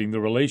regulating the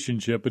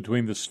relationship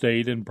between the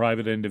state and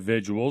private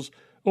individuals,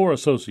 or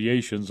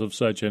associations of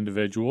such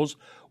individuals,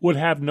 would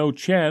have no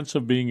chance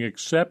of being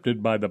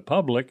accepted by the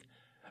public,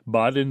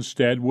 but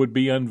instead would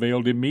be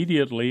unveiled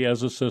immediately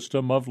as a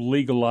system of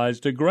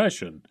legalized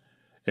aggression,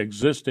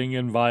 existing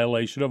in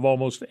violation of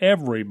almost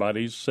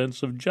everybody's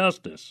sense of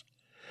justice.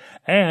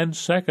 And,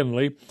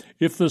 secondly,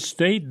 if the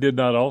state did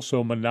not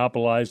also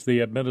monopolize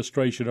the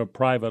administration of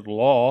private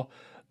law,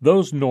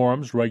 those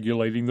norms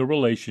regulating the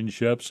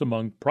relationships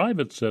among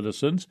private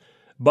citizens,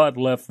 but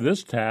left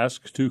this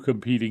task to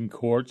competing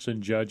courts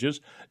and judges,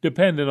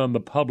 dependent on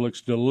the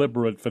public's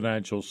deliberate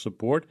financial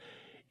support,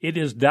 it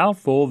is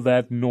doubtful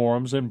that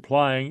norms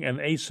implying an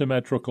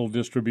asymmetrical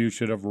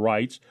distribution of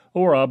rights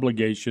or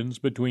obligations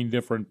between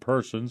different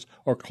persons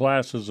or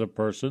classes of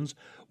persons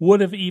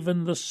would have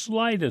even the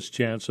slightest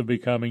chance of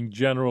becoming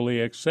generally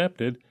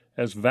accepted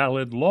as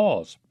valid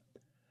laws.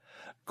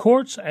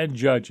 Courts and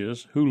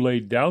judges who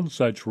laid down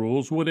such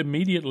rules would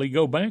immediately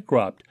go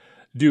bankrupt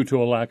due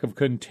to a lack of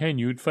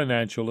continued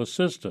financial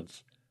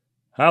assistance.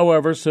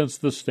 However, since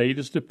the state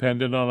is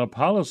dependent on a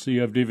policy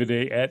of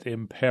divide et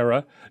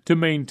impera to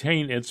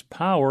maintain its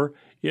power,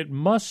 it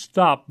must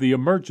stop the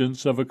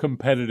emergence of a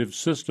competitive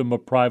system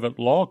of private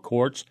law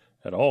courts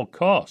at all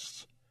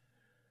costs.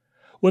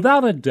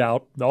 Without a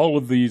doubt, all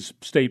of these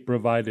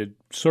state-provided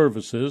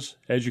services,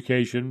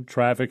 education,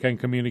 traffic and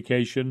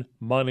communication,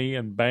 money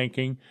and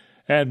banking,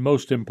 and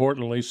most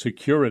importantly,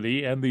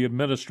 security and the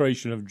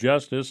administration of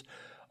justice,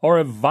 are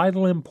of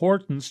vital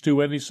importance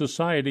to any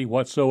society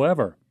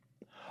whatsoever.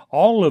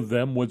 All of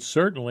them would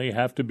certainly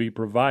have to be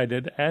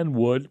provided and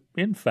would,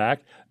 in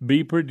fact,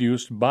 be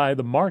produced by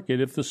the market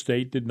if the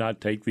state did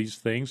not take these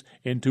things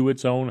into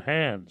its own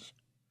hands.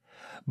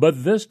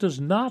 But this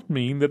does not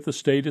mean that the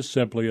state is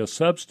simply a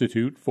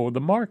substitute for the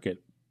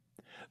market.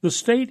 The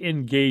state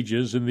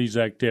engages in these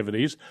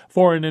activities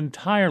for an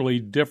entirely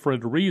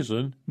different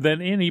reason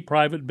than any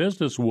private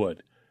business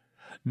would,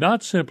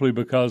 not simply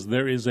because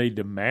there is a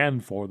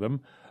demand for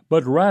them,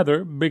 but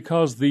rather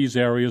because these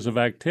areas of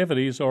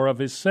activities are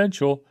of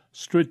essential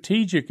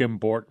strategic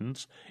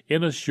importance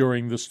in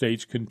assuring the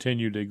state's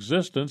continued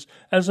existence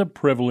as a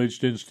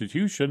privileged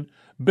institution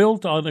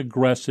built on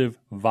aggressive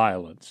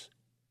violence.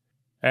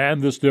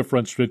 And this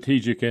different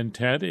strategic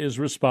intent is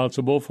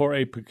responsible for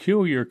a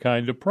peculiar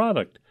kind of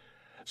product,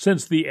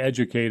 since the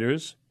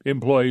educators,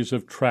 employees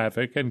of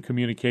traffic and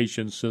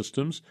communication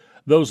systems,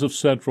 those of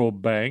central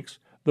banks,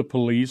 the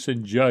police,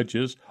 and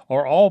judges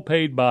are all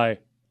paid by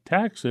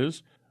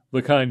taxes.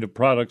 The kind of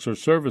products or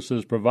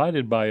services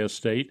provided by a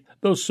state,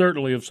 though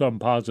certainly of some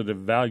positive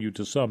value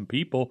to some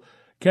people,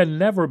 can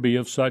never be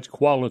of such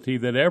quality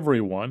that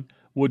everyone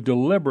would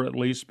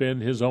deliberately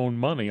spend his own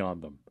money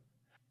on them.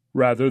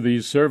 Rather,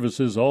 these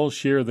services all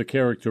share the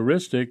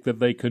characteristic that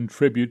they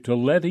contribute to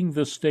letting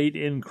the state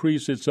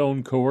increase its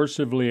own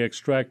coercively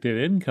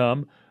extracted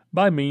income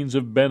by means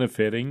of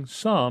benefiting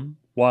some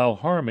while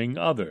harming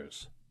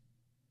others.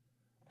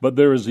 But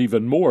there is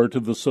even more to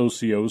the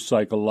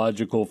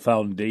socio-psychological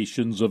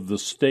foundations of the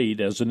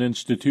state as an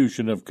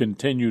institution of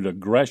continued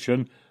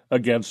aggression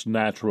against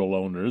natural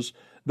owners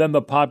than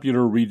the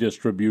popular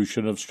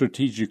redistribution of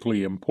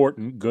strategically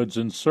important goods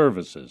and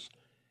services.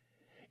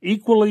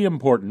 Equally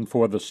important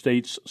for the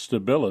state's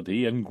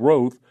stability and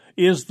growth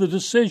is the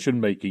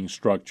decision-making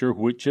structure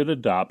which it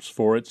adopts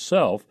for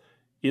itself,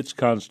 its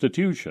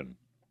constitution.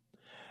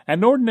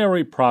 An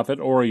ordinary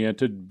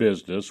profit-oriented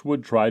business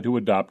would try to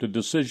adopt a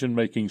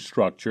decision-making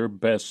structure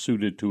best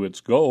suited to its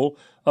goal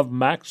of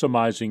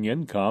maximizing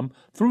income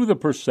through the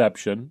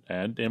perception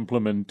and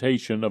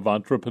implementation of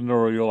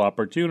entrepreneurial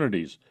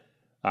opportunities,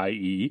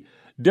 i.e.,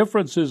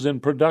 differences in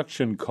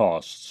production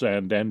costs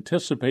and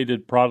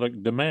anticipated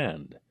product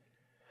demand.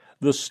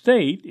 The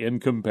state, in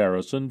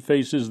comparison,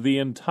 faces the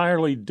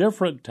entirely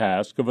different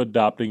task of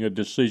adopting a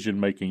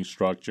decision-making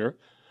structure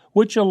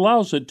which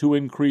allows it to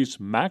increase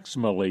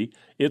maximally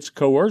its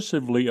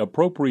coercively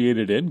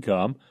appropriated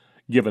income,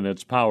 given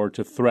its power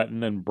to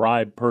threaten and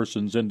bribe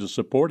persons into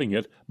supporting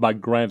it by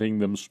granting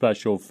them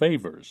special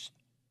favors.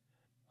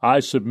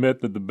 I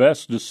submit that the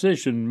best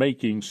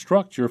decision-making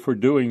structure for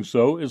doing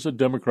so is a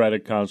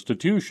democratic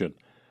constitution,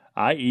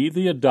 i.e.,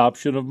 the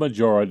adoption of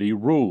majority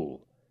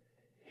rule.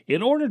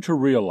 In order to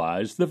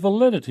realize the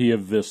validity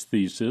of this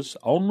thesis,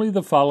 only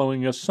the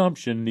following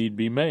assumption need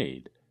be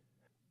made.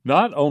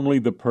 Not only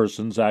the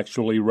persons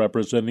actually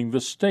representing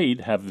the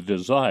state have the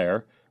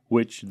desire,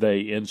 which they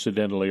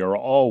incidentally are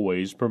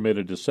always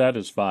permitted to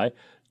satisfy,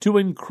 to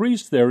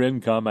increase their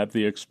income at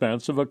the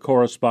expense of a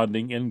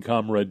corresponding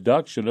income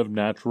reduction of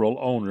natural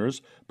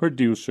owners,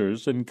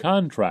 producers, and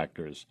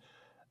contractors.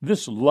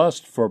 This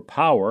lust for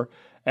power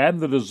and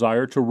the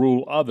desire to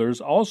rule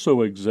others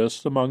also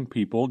exists among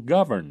people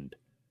governed.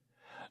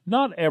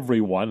 Not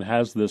everyone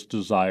has this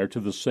desire to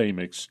the same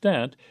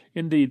extent.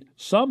 Indeed,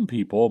 some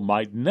people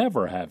might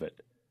never have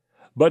it.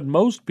 But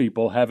most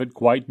people have it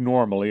quite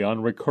normally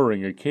on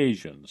recurring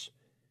occasions.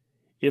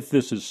 If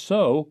this is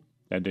so,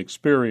 and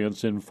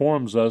experience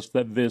informs us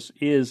that this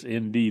is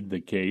indeed the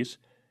case,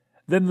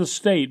 then the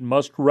state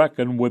must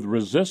reckon with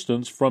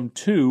resistance from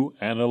two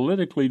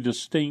analytically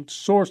distinct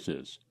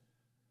sources.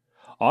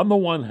 On the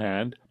one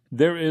hand,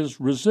 there is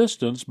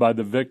resistance by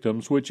the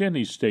victims which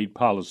any state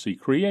policy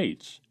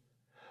creates.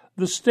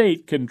 The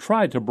state can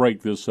try to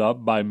break this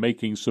up by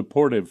making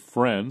supportive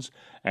friends,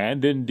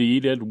 and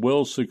indeed it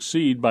will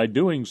succeed by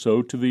doing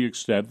so to the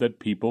extent that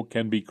people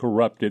can be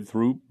corrupted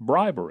through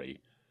bribery.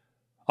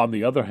 On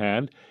the other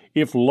hand,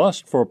 if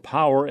lust for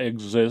power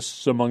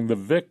exists among the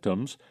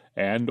victims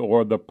and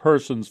or the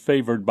persons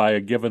favored by a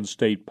given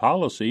state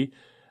policy,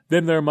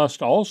 then there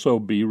must also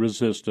be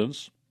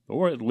resistance,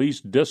 or at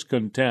least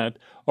discontent,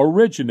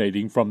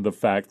 originating from the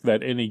fact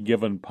that any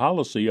given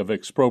policy of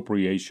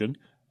expropriation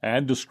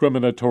and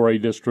discriminatory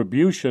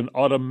distribution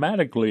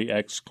automatically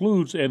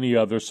excludes any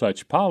other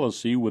such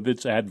policy with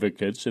its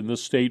advocates in the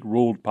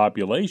state-ruled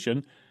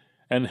population,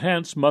 and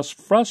hence must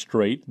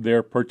frustrate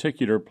their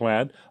particular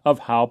plan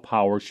of how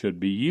power should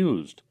be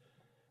used.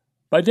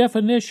 By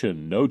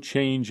definition, no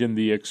change in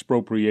the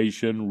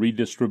expropriation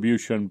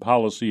redistribution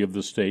policy of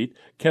the state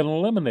can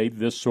eliminate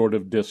this sort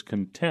of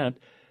discontent,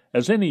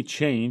 as any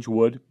change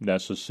would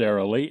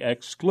necessarily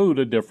exclude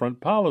a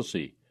different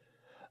policy.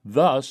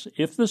 Thus,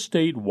 if the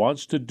state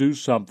wants to do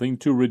something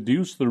to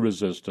reduce the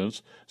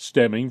resistance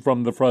stemming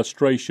from the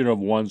frustration of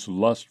one's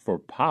lust for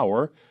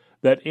power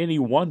that any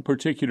one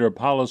particular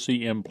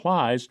policy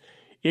implies,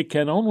 it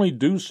can only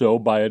do so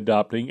by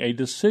adopting a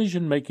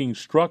decision-making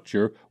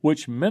structure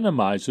which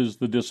minimizes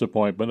the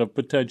disappointment of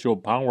potential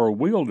power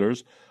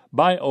wielders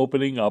by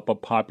opening up a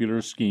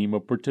popular scheme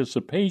of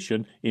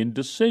participation in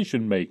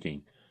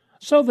decision-making,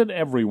 so that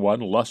everyone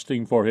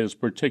lusting for his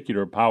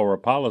particular power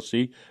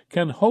policy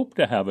can hope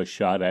to have a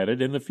shot at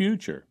it in the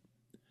future.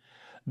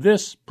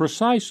 This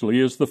precisely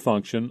is the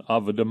function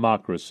of a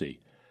democracy.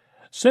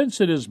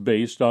 Since it is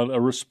based on a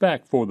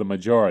respect for the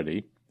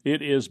majority,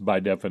 it is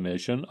by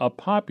definition a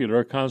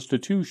popular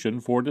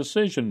constitution for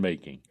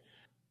decision-making.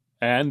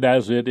 And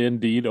as it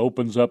indeed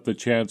opens up the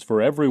chance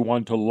for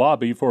everyone to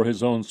lobby for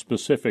his own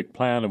specific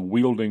plan of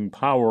wielding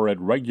power at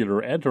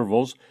regular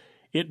intervals,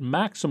 it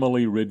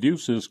maximally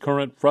reduces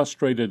current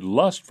frustrated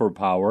lust for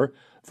power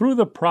through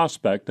the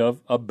prospect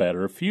of a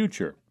better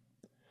future.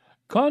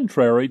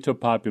 Contrary to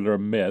popular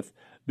myth,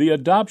 the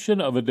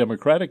adoption of a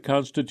democratic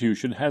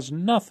constitution has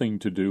nothing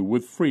to do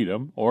with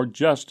freedom or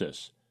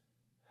justice.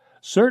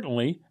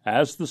 Certainly,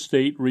 as the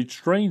state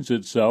restrains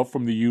itself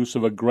from the use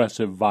of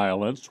aggressive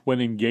violence when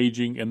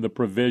engaging in the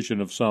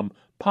provision of some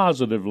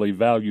positively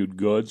valued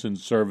goods and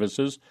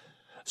services,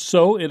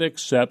 so it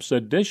accepts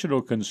additional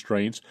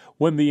constraints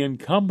when the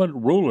incumbent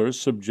rulers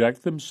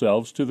subject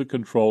themselves to the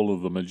control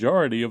of the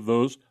majority of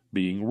those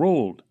being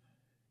ruled.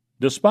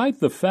 Despite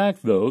the fact,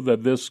 though,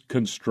 that this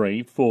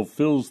constraint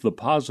fulfills the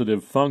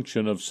positive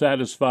function of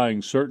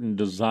satisfying certain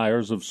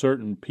desires of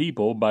certain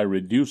people by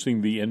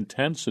reducing the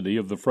intensity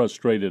of the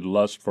frustrated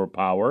lust for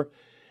power,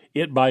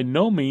 it by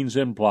no means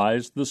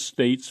implies the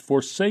state's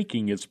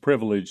forsaking its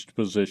privileged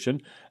position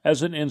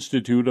as an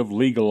institute of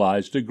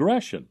legalized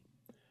aggression.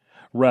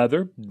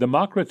 Rather,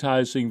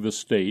 democratizing the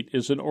state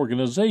is an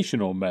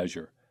organizational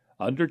measure,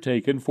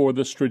 undertaken for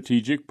the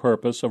strategic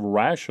purpose of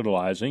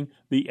rationalizing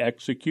the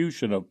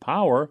execution of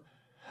power,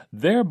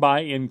 thereby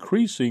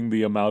increasing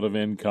the amount of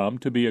income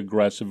to be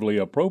aggressively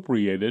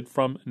appropriated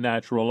from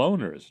natural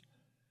owners.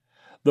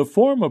 The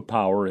form of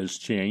power is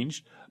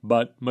changed,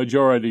 but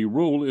majority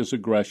rule is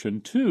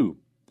aggression too.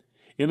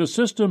 In a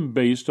system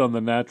based on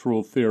the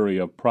natural theory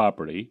of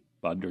property,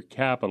 under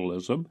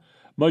capitalism,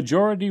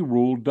 majority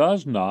rule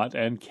does not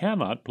and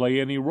cannot play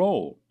any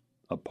role,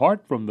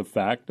 apart from the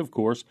fact, of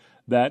course,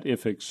 that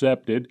if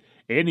accepted,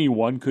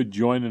 anyone could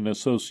join an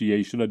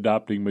association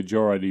adopting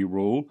majority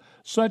rule,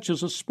 such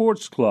as a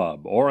sports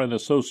club or an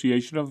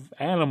association of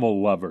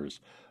animal lovers,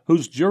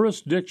 whose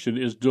jurisdiction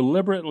is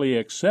deliberately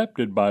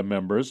accepted by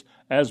members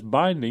as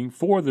binding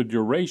for the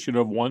duration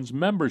of one's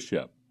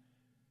membership.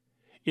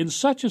 In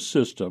such a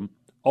system,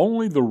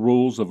 only the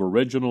rules of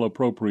original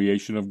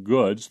appropriation of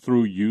goods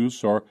through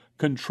use or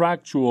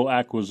contractual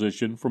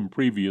acquisition from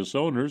previous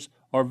owners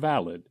are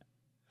valid.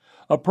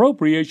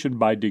 Appropriation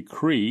by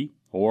decree,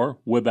 or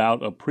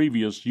without a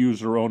previous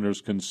user-owner's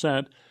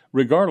consent,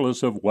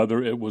 regardless of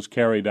whether it was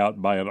carried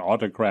out by an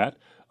autocrat,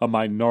 a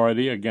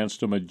minority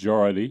against a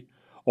majority,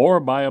 or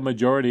by a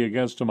majority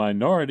against a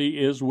minority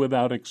is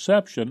without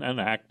exception an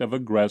act of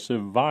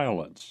aggressive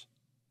violence.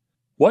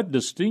 What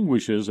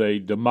distinguishes a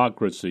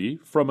democracy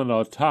from an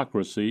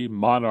autocracy,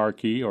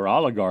 monarchy, or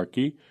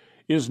oligarchy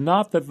is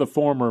not that the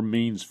former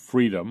means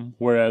freedom,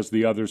 whereas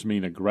the others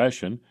mean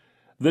aggression.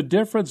 The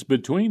difference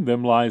between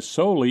them lies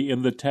solely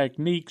in the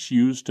techniques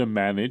used to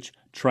manage,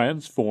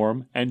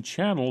 transform, and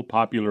channel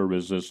popular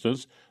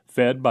resistance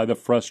fed by the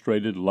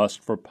frustrated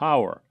lust for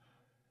power.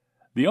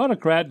 The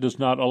autocrat does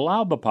not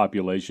allow the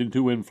population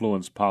to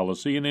influence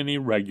policy in any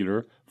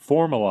regular,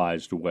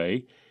 formalized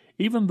way,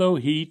 even though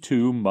he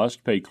too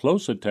must pay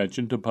close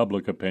attention to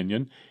public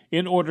opinion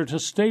in order to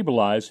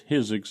stabilize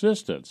his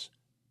existence.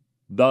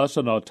 Thus,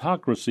 an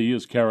autocracy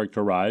is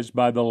characterized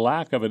by the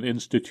lack of an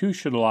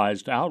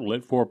institutionalized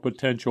outlet for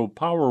potential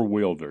power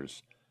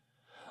wielders.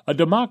 A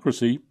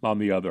democracy, on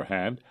the other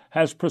hand,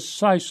 has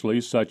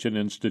precisely such an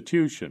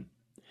institution.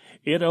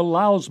 It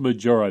allows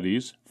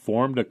majorities,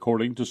 formed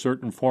according to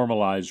certain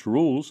formalized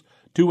rules,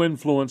 to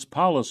influence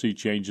policy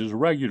changes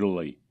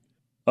regularly.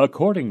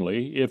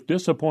 Accordingly, if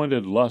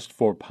disappointed lust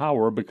for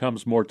power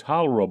becomes more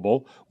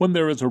tolerable when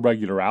there is a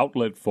regular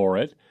outlet for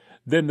it,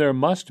 then there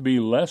must be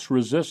less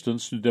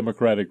resistance to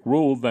democratic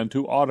rule than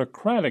to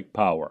autocratic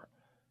power.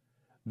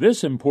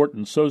 This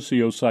important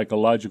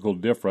socio-psychological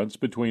difference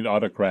between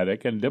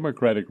autocratic and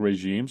democratic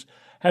regimes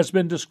has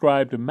been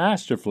described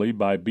masterfully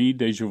by B.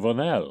 de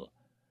Jouvenel.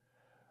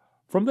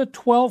 From the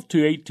 12th to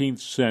 18th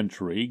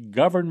century,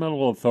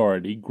 governmental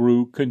authority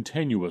grew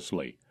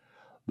continuously.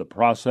 The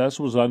process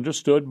was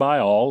understood by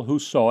all who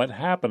saw it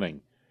happening.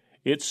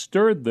 It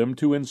stirred them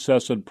to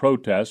incessant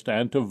protest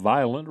and to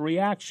violent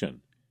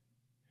reaction.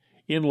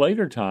 In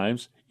later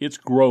times, its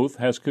growth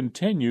has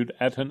continued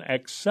at an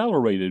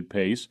accelerated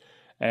pace,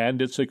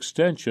 and its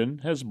extension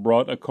has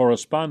brought a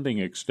corresponding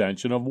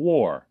extension of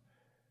war.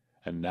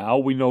 And now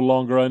we no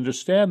longer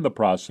understand the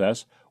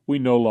process, we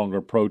no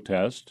longer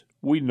protest,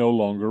 we no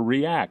longer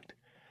react.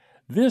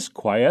 This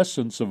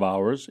quiescence of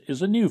ours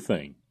is a new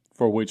thing,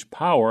 for which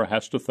power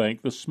has to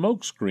thank the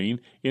smokescreen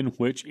in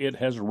which it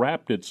has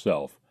wrapped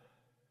itself.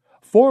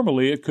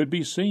 Formerly it could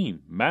be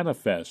seen,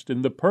 manifest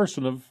in the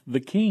person of the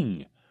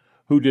king,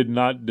 who did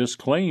not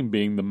disclaim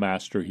being the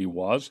master he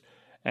was,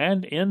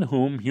 and in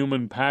whom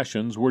human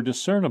passions were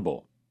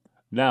discernible.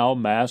 Now,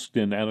 masked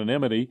in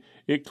anonymity,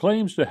 it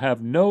claims to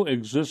have no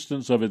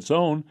existence of its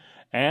own,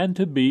 and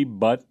to be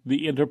but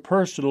the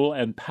interpersonal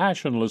and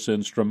passionless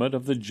instrument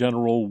of the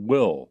general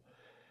will.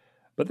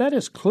 But that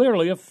is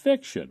clearly a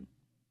fiction.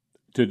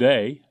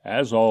 Today,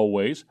 as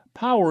always,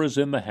 power is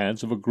in the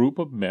hands of a group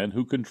of men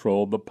who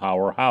control the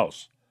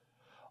powerhouse.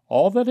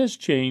 All that has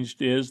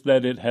changed is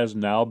that it has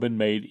now been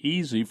made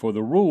easy for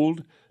the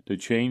ruled to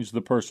change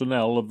the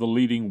personnel of the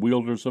leading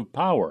wielders of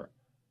power.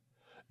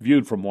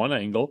 Viewed from one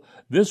angle,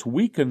 this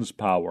weakens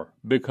power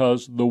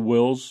because the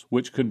wills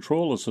which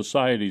control a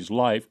society's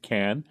life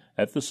can,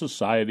 at the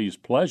society's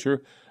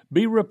pleasure,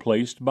 be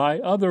replaced by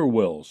other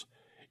wills,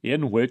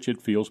 in which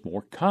it feels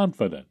more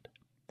confident.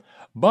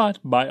 But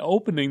by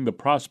opening the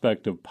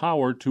prospect of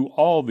power to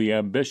all the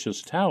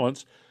ambitious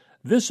talents,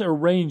 this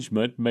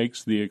arrangement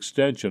makes the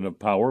extension of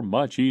power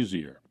much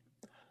easier.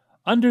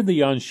 Under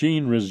the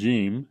Ancien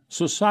regime,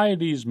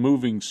 society's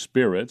moving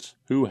spirits,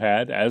 who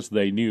had, as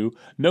they knew,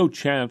 no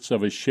chance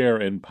of a share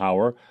in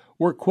power,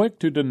 were quick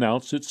to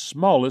denounce its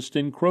smallest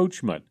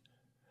encroachment.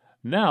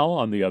 Now,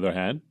 on the other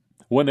hand,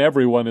 when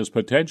everyone is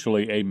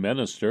potentially a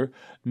minister,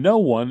 no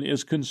one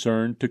is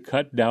concerned to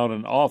cut down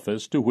an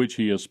office to which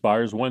he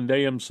aspires one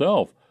day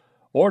himself,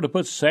 or to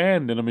put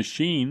sand in a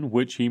machine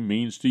which he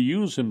means to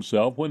use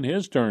himself when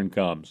his turn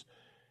comes.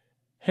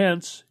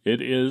 Hence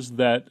it is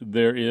that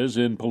there is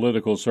in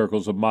political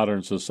circles of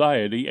modern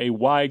society a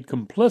wide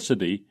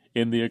complicity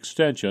in the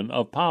extension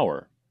of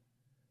power.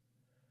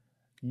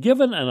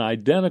 Given an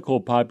identical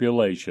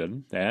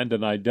population and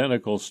an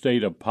identical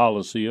state of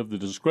policy of the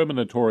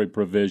discriminatory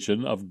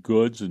provision of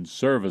goods and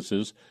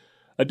services,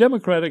 a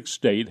democratic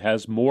state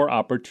has more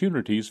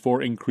opportunities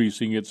for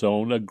increasing its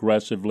own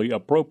aggressively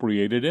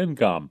appropriated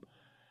income,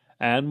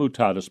 and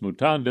mutatis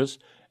mutandis,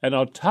 an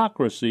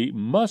autocracy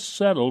must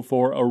settle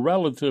for a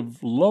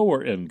relative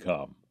lower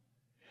income.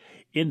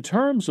 In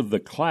terms of the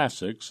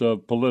classics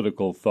of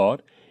political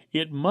thought,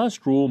 it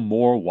must rule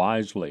more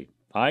wisely,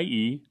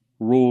 i.e.,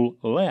 rule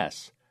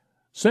less,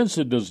 since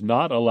it does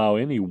not allow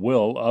any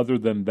will other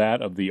than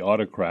that of the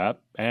autocrat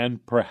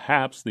and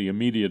perhaps the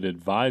immediate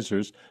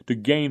advisers to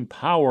gain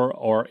power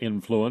or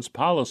influence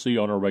policy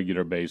on a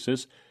regular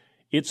basis.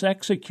 Its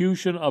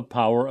execution of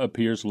power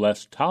appears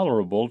less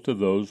tolerable to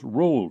those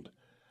ruled.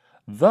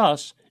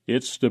 Thus,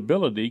 its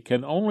stability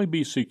can only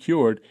be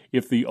secured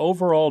if the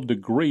overall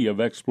degree of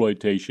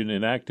exploitation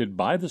enacted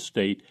by the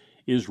state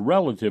is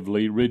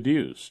relatively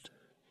reduced.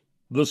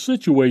 The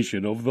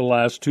situation over the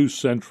last 2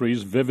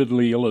 centuries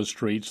vividly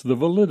illustrates the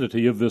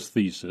validity of this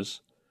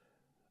thesis.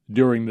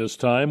 During this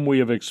time, we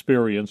have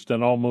experienced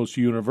an almost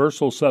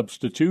universal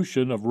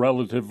substitution of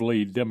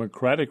relatively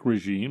democratic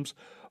regimes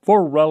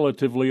for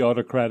relatively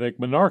autocratic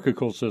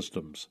monarchical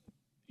systems.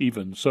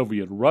 Even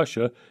Soviet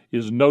Russia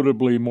is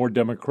notably more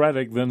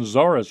democratic than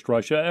Tsarist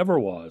Russia ever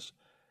was.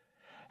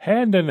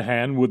 Hand in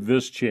hand with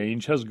this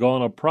change has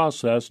gone a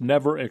process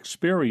never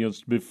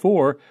experienced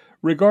before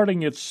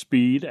regarding its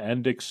speed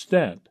and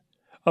extent,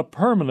 a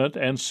permanent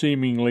and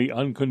seemingly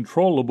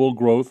uncontrollable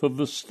growth of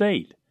the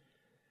state.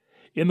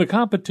 In the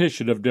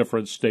competition of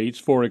different states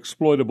for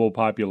exploitable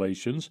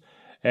populations,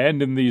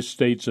 and in these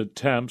states'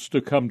 attempts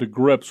to come to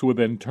grips with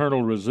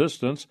internal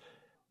resistance,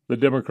 the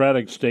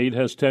democratic state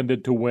has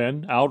tended to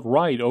win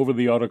outright over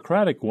the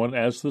autocratic one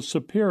as the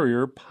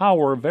superior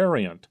power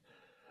variant.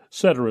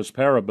 Ceteris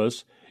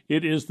paribus,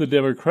 it is the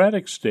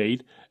democratic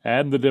state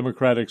and the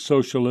democratic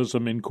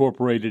socialism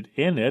incorporated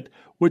in it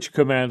which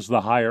commands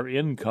the higher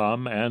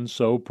income and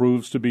so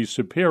proves to be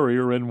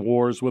superior in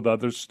wars with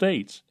other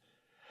states.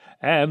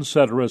 And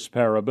ceteris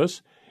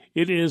paribus,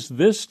 it is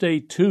this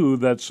state, too,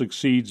 that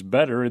succeeds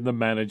better in the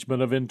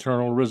management of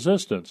internal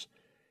resistance.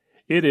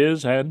 It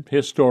is, and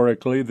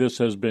historically this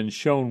has been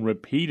shown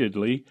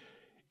repeatedly,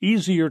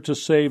 easier to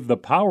save the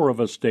power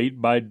of a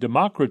state by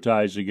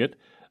democratizing it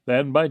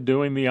than by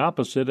doing the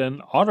opposite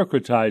and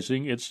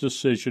autocratizing its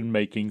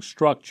decision-making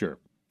structure.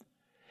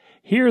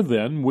 Here,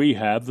 then, we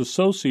have the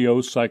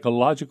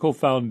socio-psychological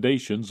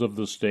foundations of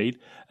the state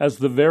as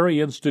the very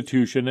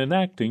institution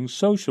enacting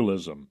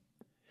socialism.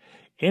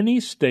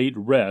 Any state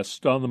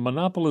rests on the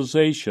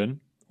monopolization,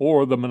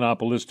 or the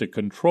monopolistic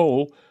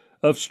control,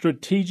 of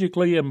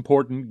strategically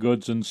important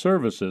goods and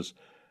services,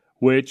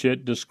 which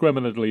it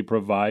discriminately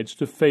provides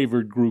to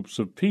favored groups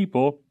of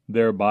people,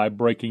 thereby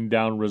breaking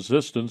down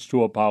resistance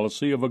to a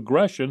policy of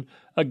aggression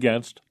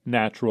against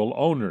natural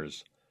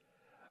owners.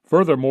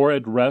 Furthermore,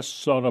 it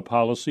rests on a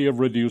policy of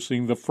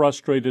reducing the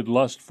frustrated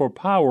lust for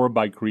power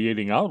by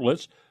creating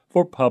outlets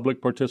for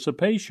public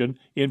participation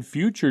in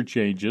future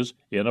changes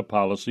in a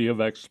policy of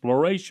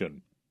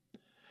exploration.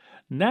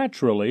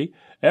 Naturally,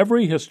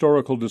 every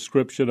historical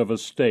description of a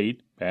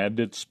state and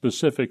its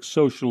specific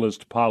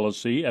socialist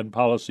policy and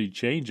policy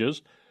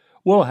changes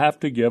will have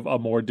to give a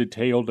more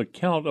detailed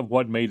account of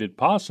what made it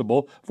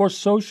possible for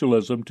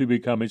socialism to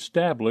become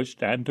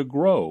established and to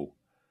grow.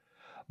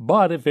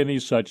 But if any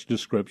such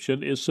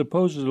description is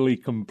supposedly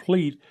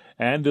complete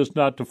and is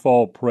not to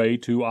fall prey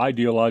to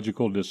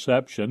ideological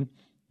deception,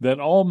 then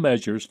all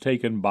measures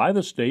taken by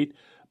the state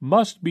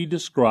must be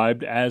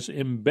described as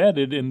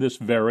embedded in this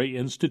very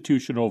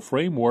institutional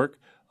framework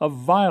of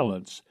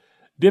violence,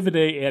 divide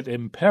et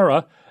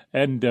impera,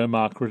 and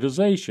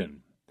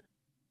democratization.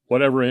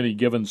 Whatever any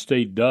given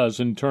state does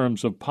in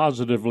terms of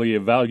positively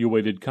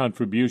evaluated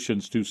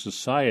contributions to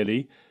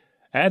society,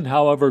 and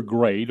however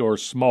great or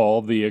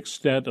small the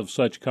extent of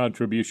such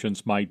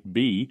contributions might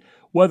be,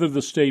 whether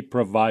the state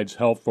provides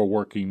help for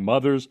working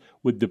mothers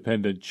with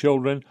dependent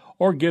children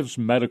or gives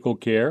medical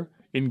care,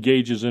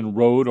 engages in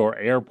road or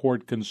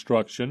airport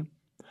construction,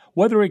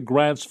 whether it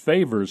grants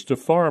favors to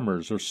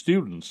farmers or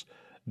students,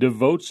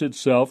 devotes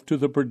itself to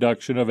the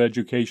production of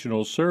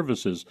educational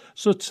services,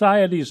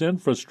 society's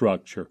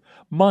infrastructure,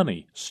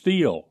 money,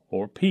 steel,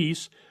 or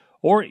peace,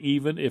 or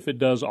even if it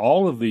does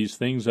all of these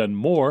things and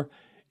more,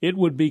 it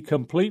would be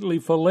completely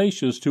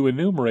fallacious to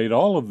enumerate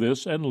all of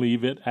this and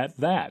leave it at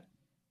that.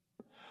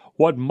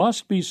 What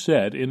must be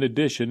said in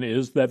addition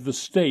is that the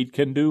state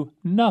can do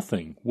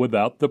nothing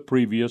without the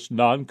previous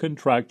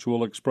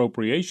non-contractual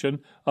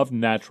expropriation of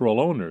natural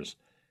owners.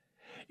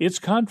 Its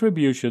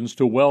contributions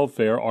to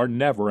welfare are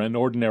never an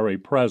ordinary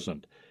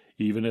present,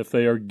 even if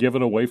they are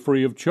given away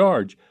free of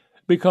charge,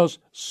 because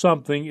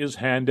something is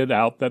handed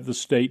out that the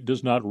state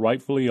does not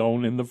rightfully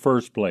own in the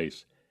first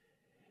place.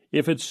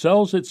 If it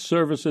sells its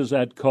services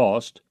at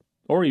cost,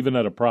 or even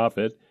at a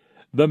profit,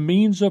 the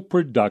means of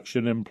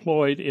production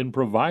employed in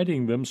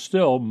providing them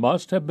still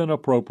must have been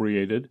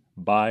appropriated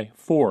by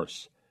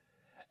force.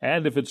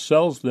 And if it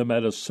sells them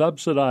at a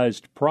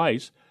subsidized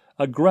price,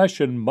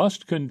 aggression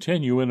must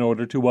continue in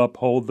order to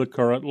uphold the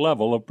current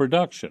level of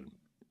production.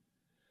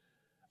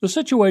 The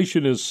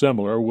situation is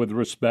similar with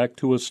respect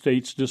to a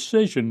state's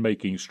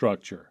decision-making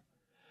structure.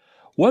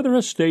 Whether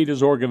a state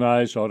is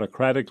organized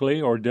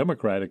autocratically or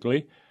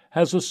democratically,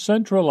 has a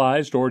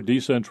centralized or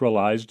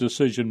decentralized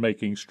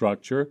decision-making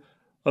structure,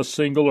 a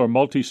single or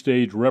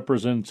multi-stage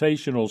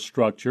representational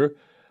structure,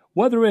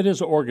 whether it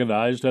is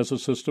organized as a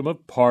system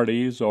of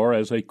parties or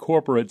as a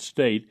corporate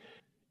state,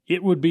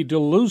 it would be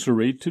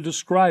delusory to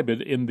describe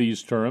it in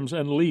these terms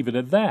and leave it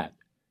at that.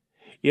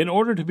 In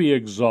order to be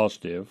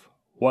exhaustive,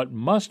 what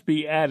must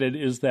be added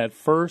is that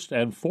first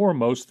and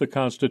foremost the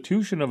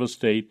constitution of a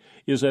state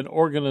is an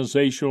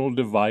organizational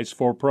device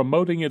for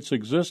promoting its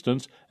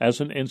existence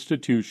as an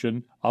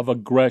institution of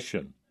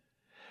aggression.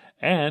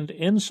 And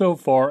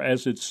insofar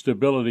as its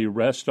stability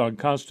rests on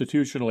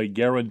constitutionally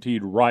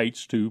guaranteed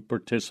rights to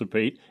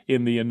participate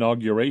in the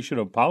inauguration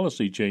of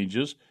policy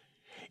changes,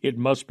 it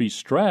must be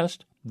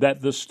stressed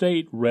that the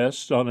state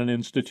rests on an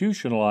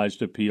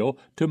institutionalized appeal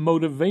to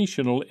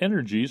motivational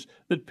energies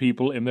that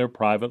people in their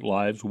private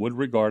lives would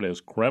regard as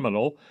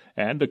criminal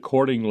and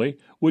accordingly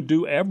would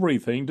do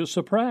everything to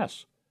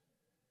suppress.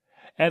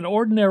 An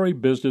ordinary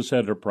business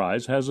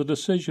enterprise has a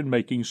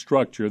decision-making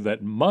structure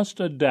that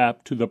must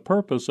adapt to the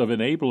purpose of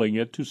enabling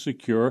it to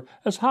secure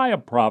as high a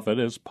profit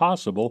as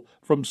possible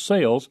from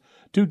sales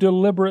to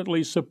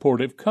deliberately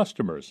supportive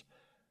customers.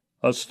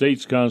 A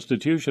state's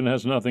constitution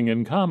has nothing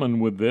in common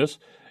with this,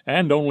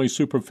 and only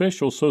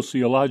superficial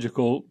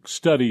sociological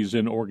studies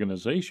in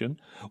organization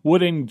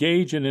would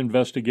engage in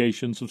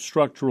investigations of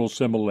structural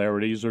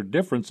similarities or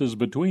differences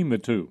between the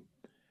two.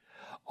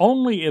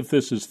 Only if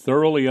this is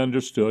thoroughly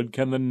understood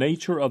can the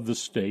nature of the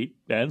state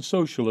and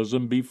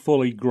socialism be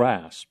fully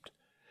grasped,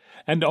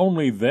 and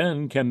only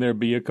then can there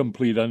be a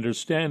complete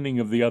understanding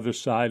of the other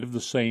side of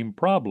the same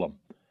problem,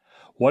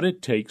 what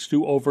it takes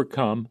to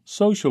overcome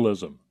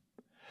socialism.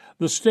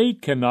 The state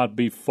cannot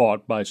be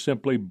fought by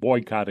simply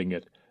boycotting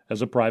it,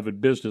 as a private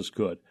business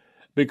could,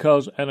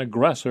 because an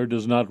aggressor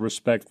does not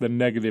respect the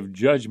negative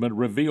judgment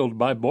revealed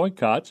by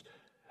boycotts,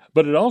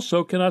 but it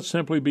also cannot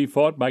simply be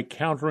fought by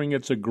countering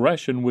its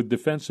aggression with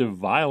defensive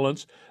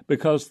violence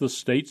because the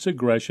state's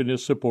aggression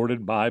is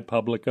supported by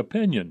public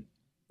opinion.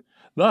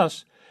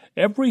 Thus,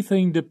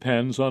 everything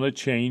depends on a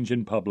change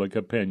in public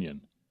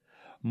opinion.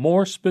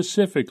 More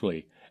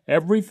specifically,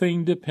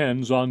 everything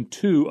depends on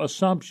two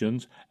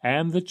assumptions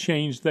and the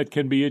change that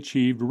can be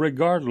achieved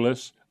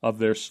regardless of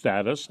their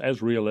status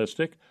as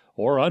realistic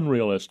or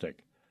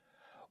unrealistic.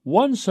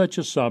 One such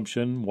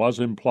assumption was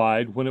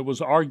implied when it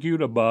was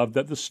argued above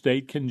that the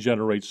state can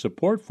generate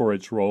support for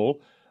its role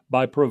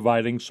by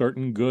providing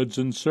certain goods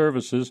and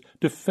services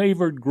to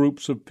favored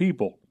groups of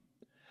people.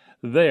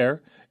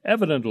 There,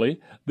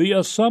 evidently, the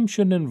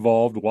assumption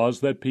involved was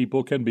that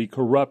people can be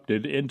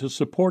corrupted into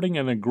supporting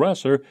an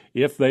aggressor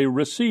if they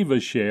receive a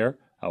share,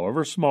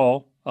 however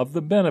small, of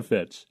the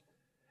benefits.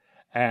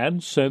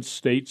 And since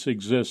states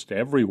exist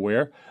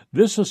everywhere,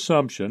 this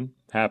assumption,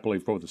 happily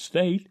for the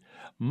state,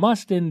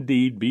 must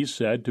indeed be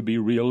said to be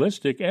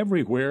realistic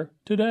everywhere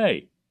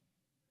today.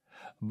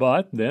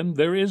 But then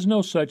there is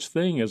no such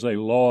thing as a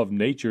law of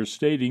nature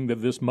stating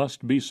that this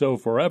must be so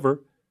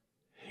forever.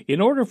 In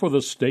order for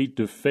the state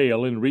to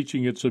fail in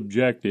reaching its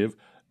objective,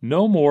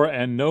 no more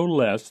and no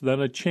less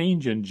than a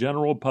change in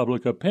general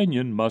public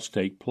opinion must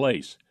take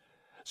place.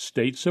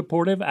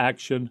 State-supportive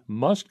action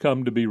must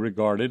come to be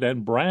regarded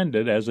and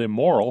branded as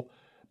immoral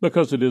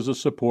because it is a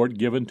support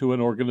given to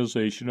an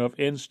organization of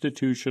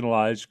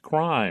institutionalized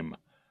crime.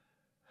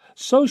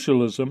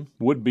 Socialism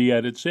would be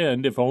at its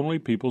end if only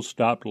people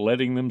stopped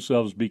letting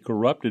themselves be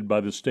corrupted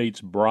by the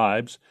state's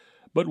bribes,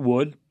 but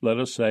would, let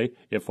us say,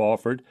 if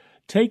offered,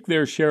 take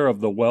their share of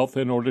the wealth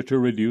in order to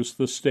reduce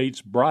the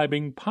state's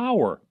bribing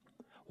power,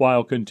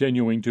 while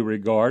continuing to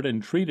regard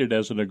and treat it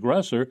as an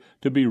aggressor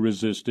to be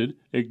resisted,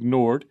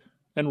 ignored,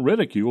 and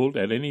ridiculed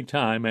at any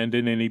time and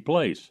in any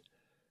place.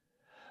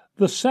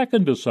 The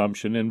second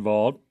assumption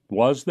involved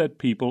was that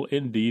people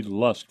indeed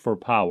lust for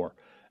power,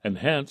 and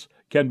hence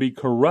can be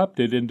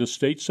corrupted into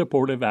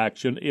state-supportive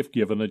action if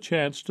given a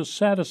chance to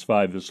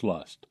satisfy this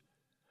lust.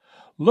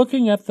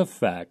 Looking at the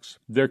facts,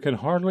 there can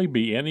hardly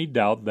be any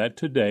doubt that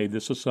today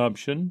this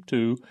assumption,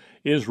 too,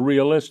 is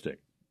realistic.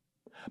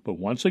 But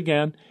once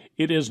again,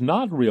 it is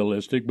not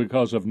realistic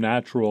because of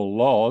natural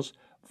laws,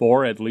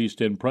 for at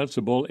least in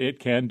principle it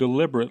can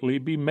deliberately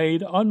be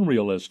made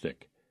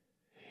unrealistic.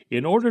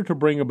 In order to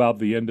bring about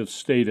the end of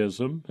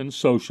statism and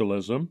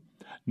socialism,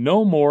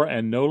 no more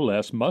and no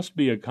less must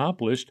be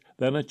accomplished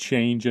than a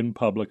change in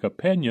public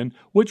opinion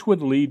which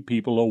would lead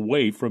people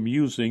away from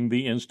using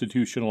the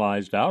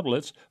institutionalized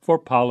outlets for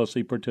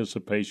policy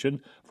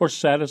participation for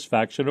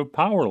satisfaction of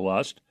power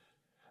lust,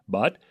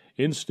 but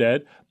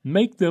instead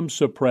make them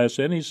suppress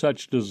any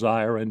such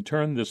desire and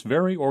turn this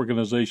very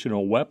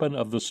organizational weapon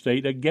of the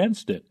state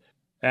against it,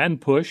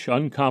 and push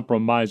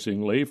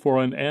uncompromisingly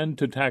for an end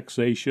to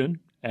taxation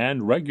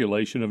and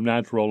regulation of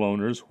natural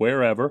owners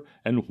wherever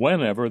and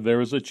whenever there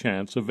is a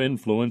chance of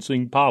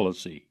influencing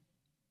policy.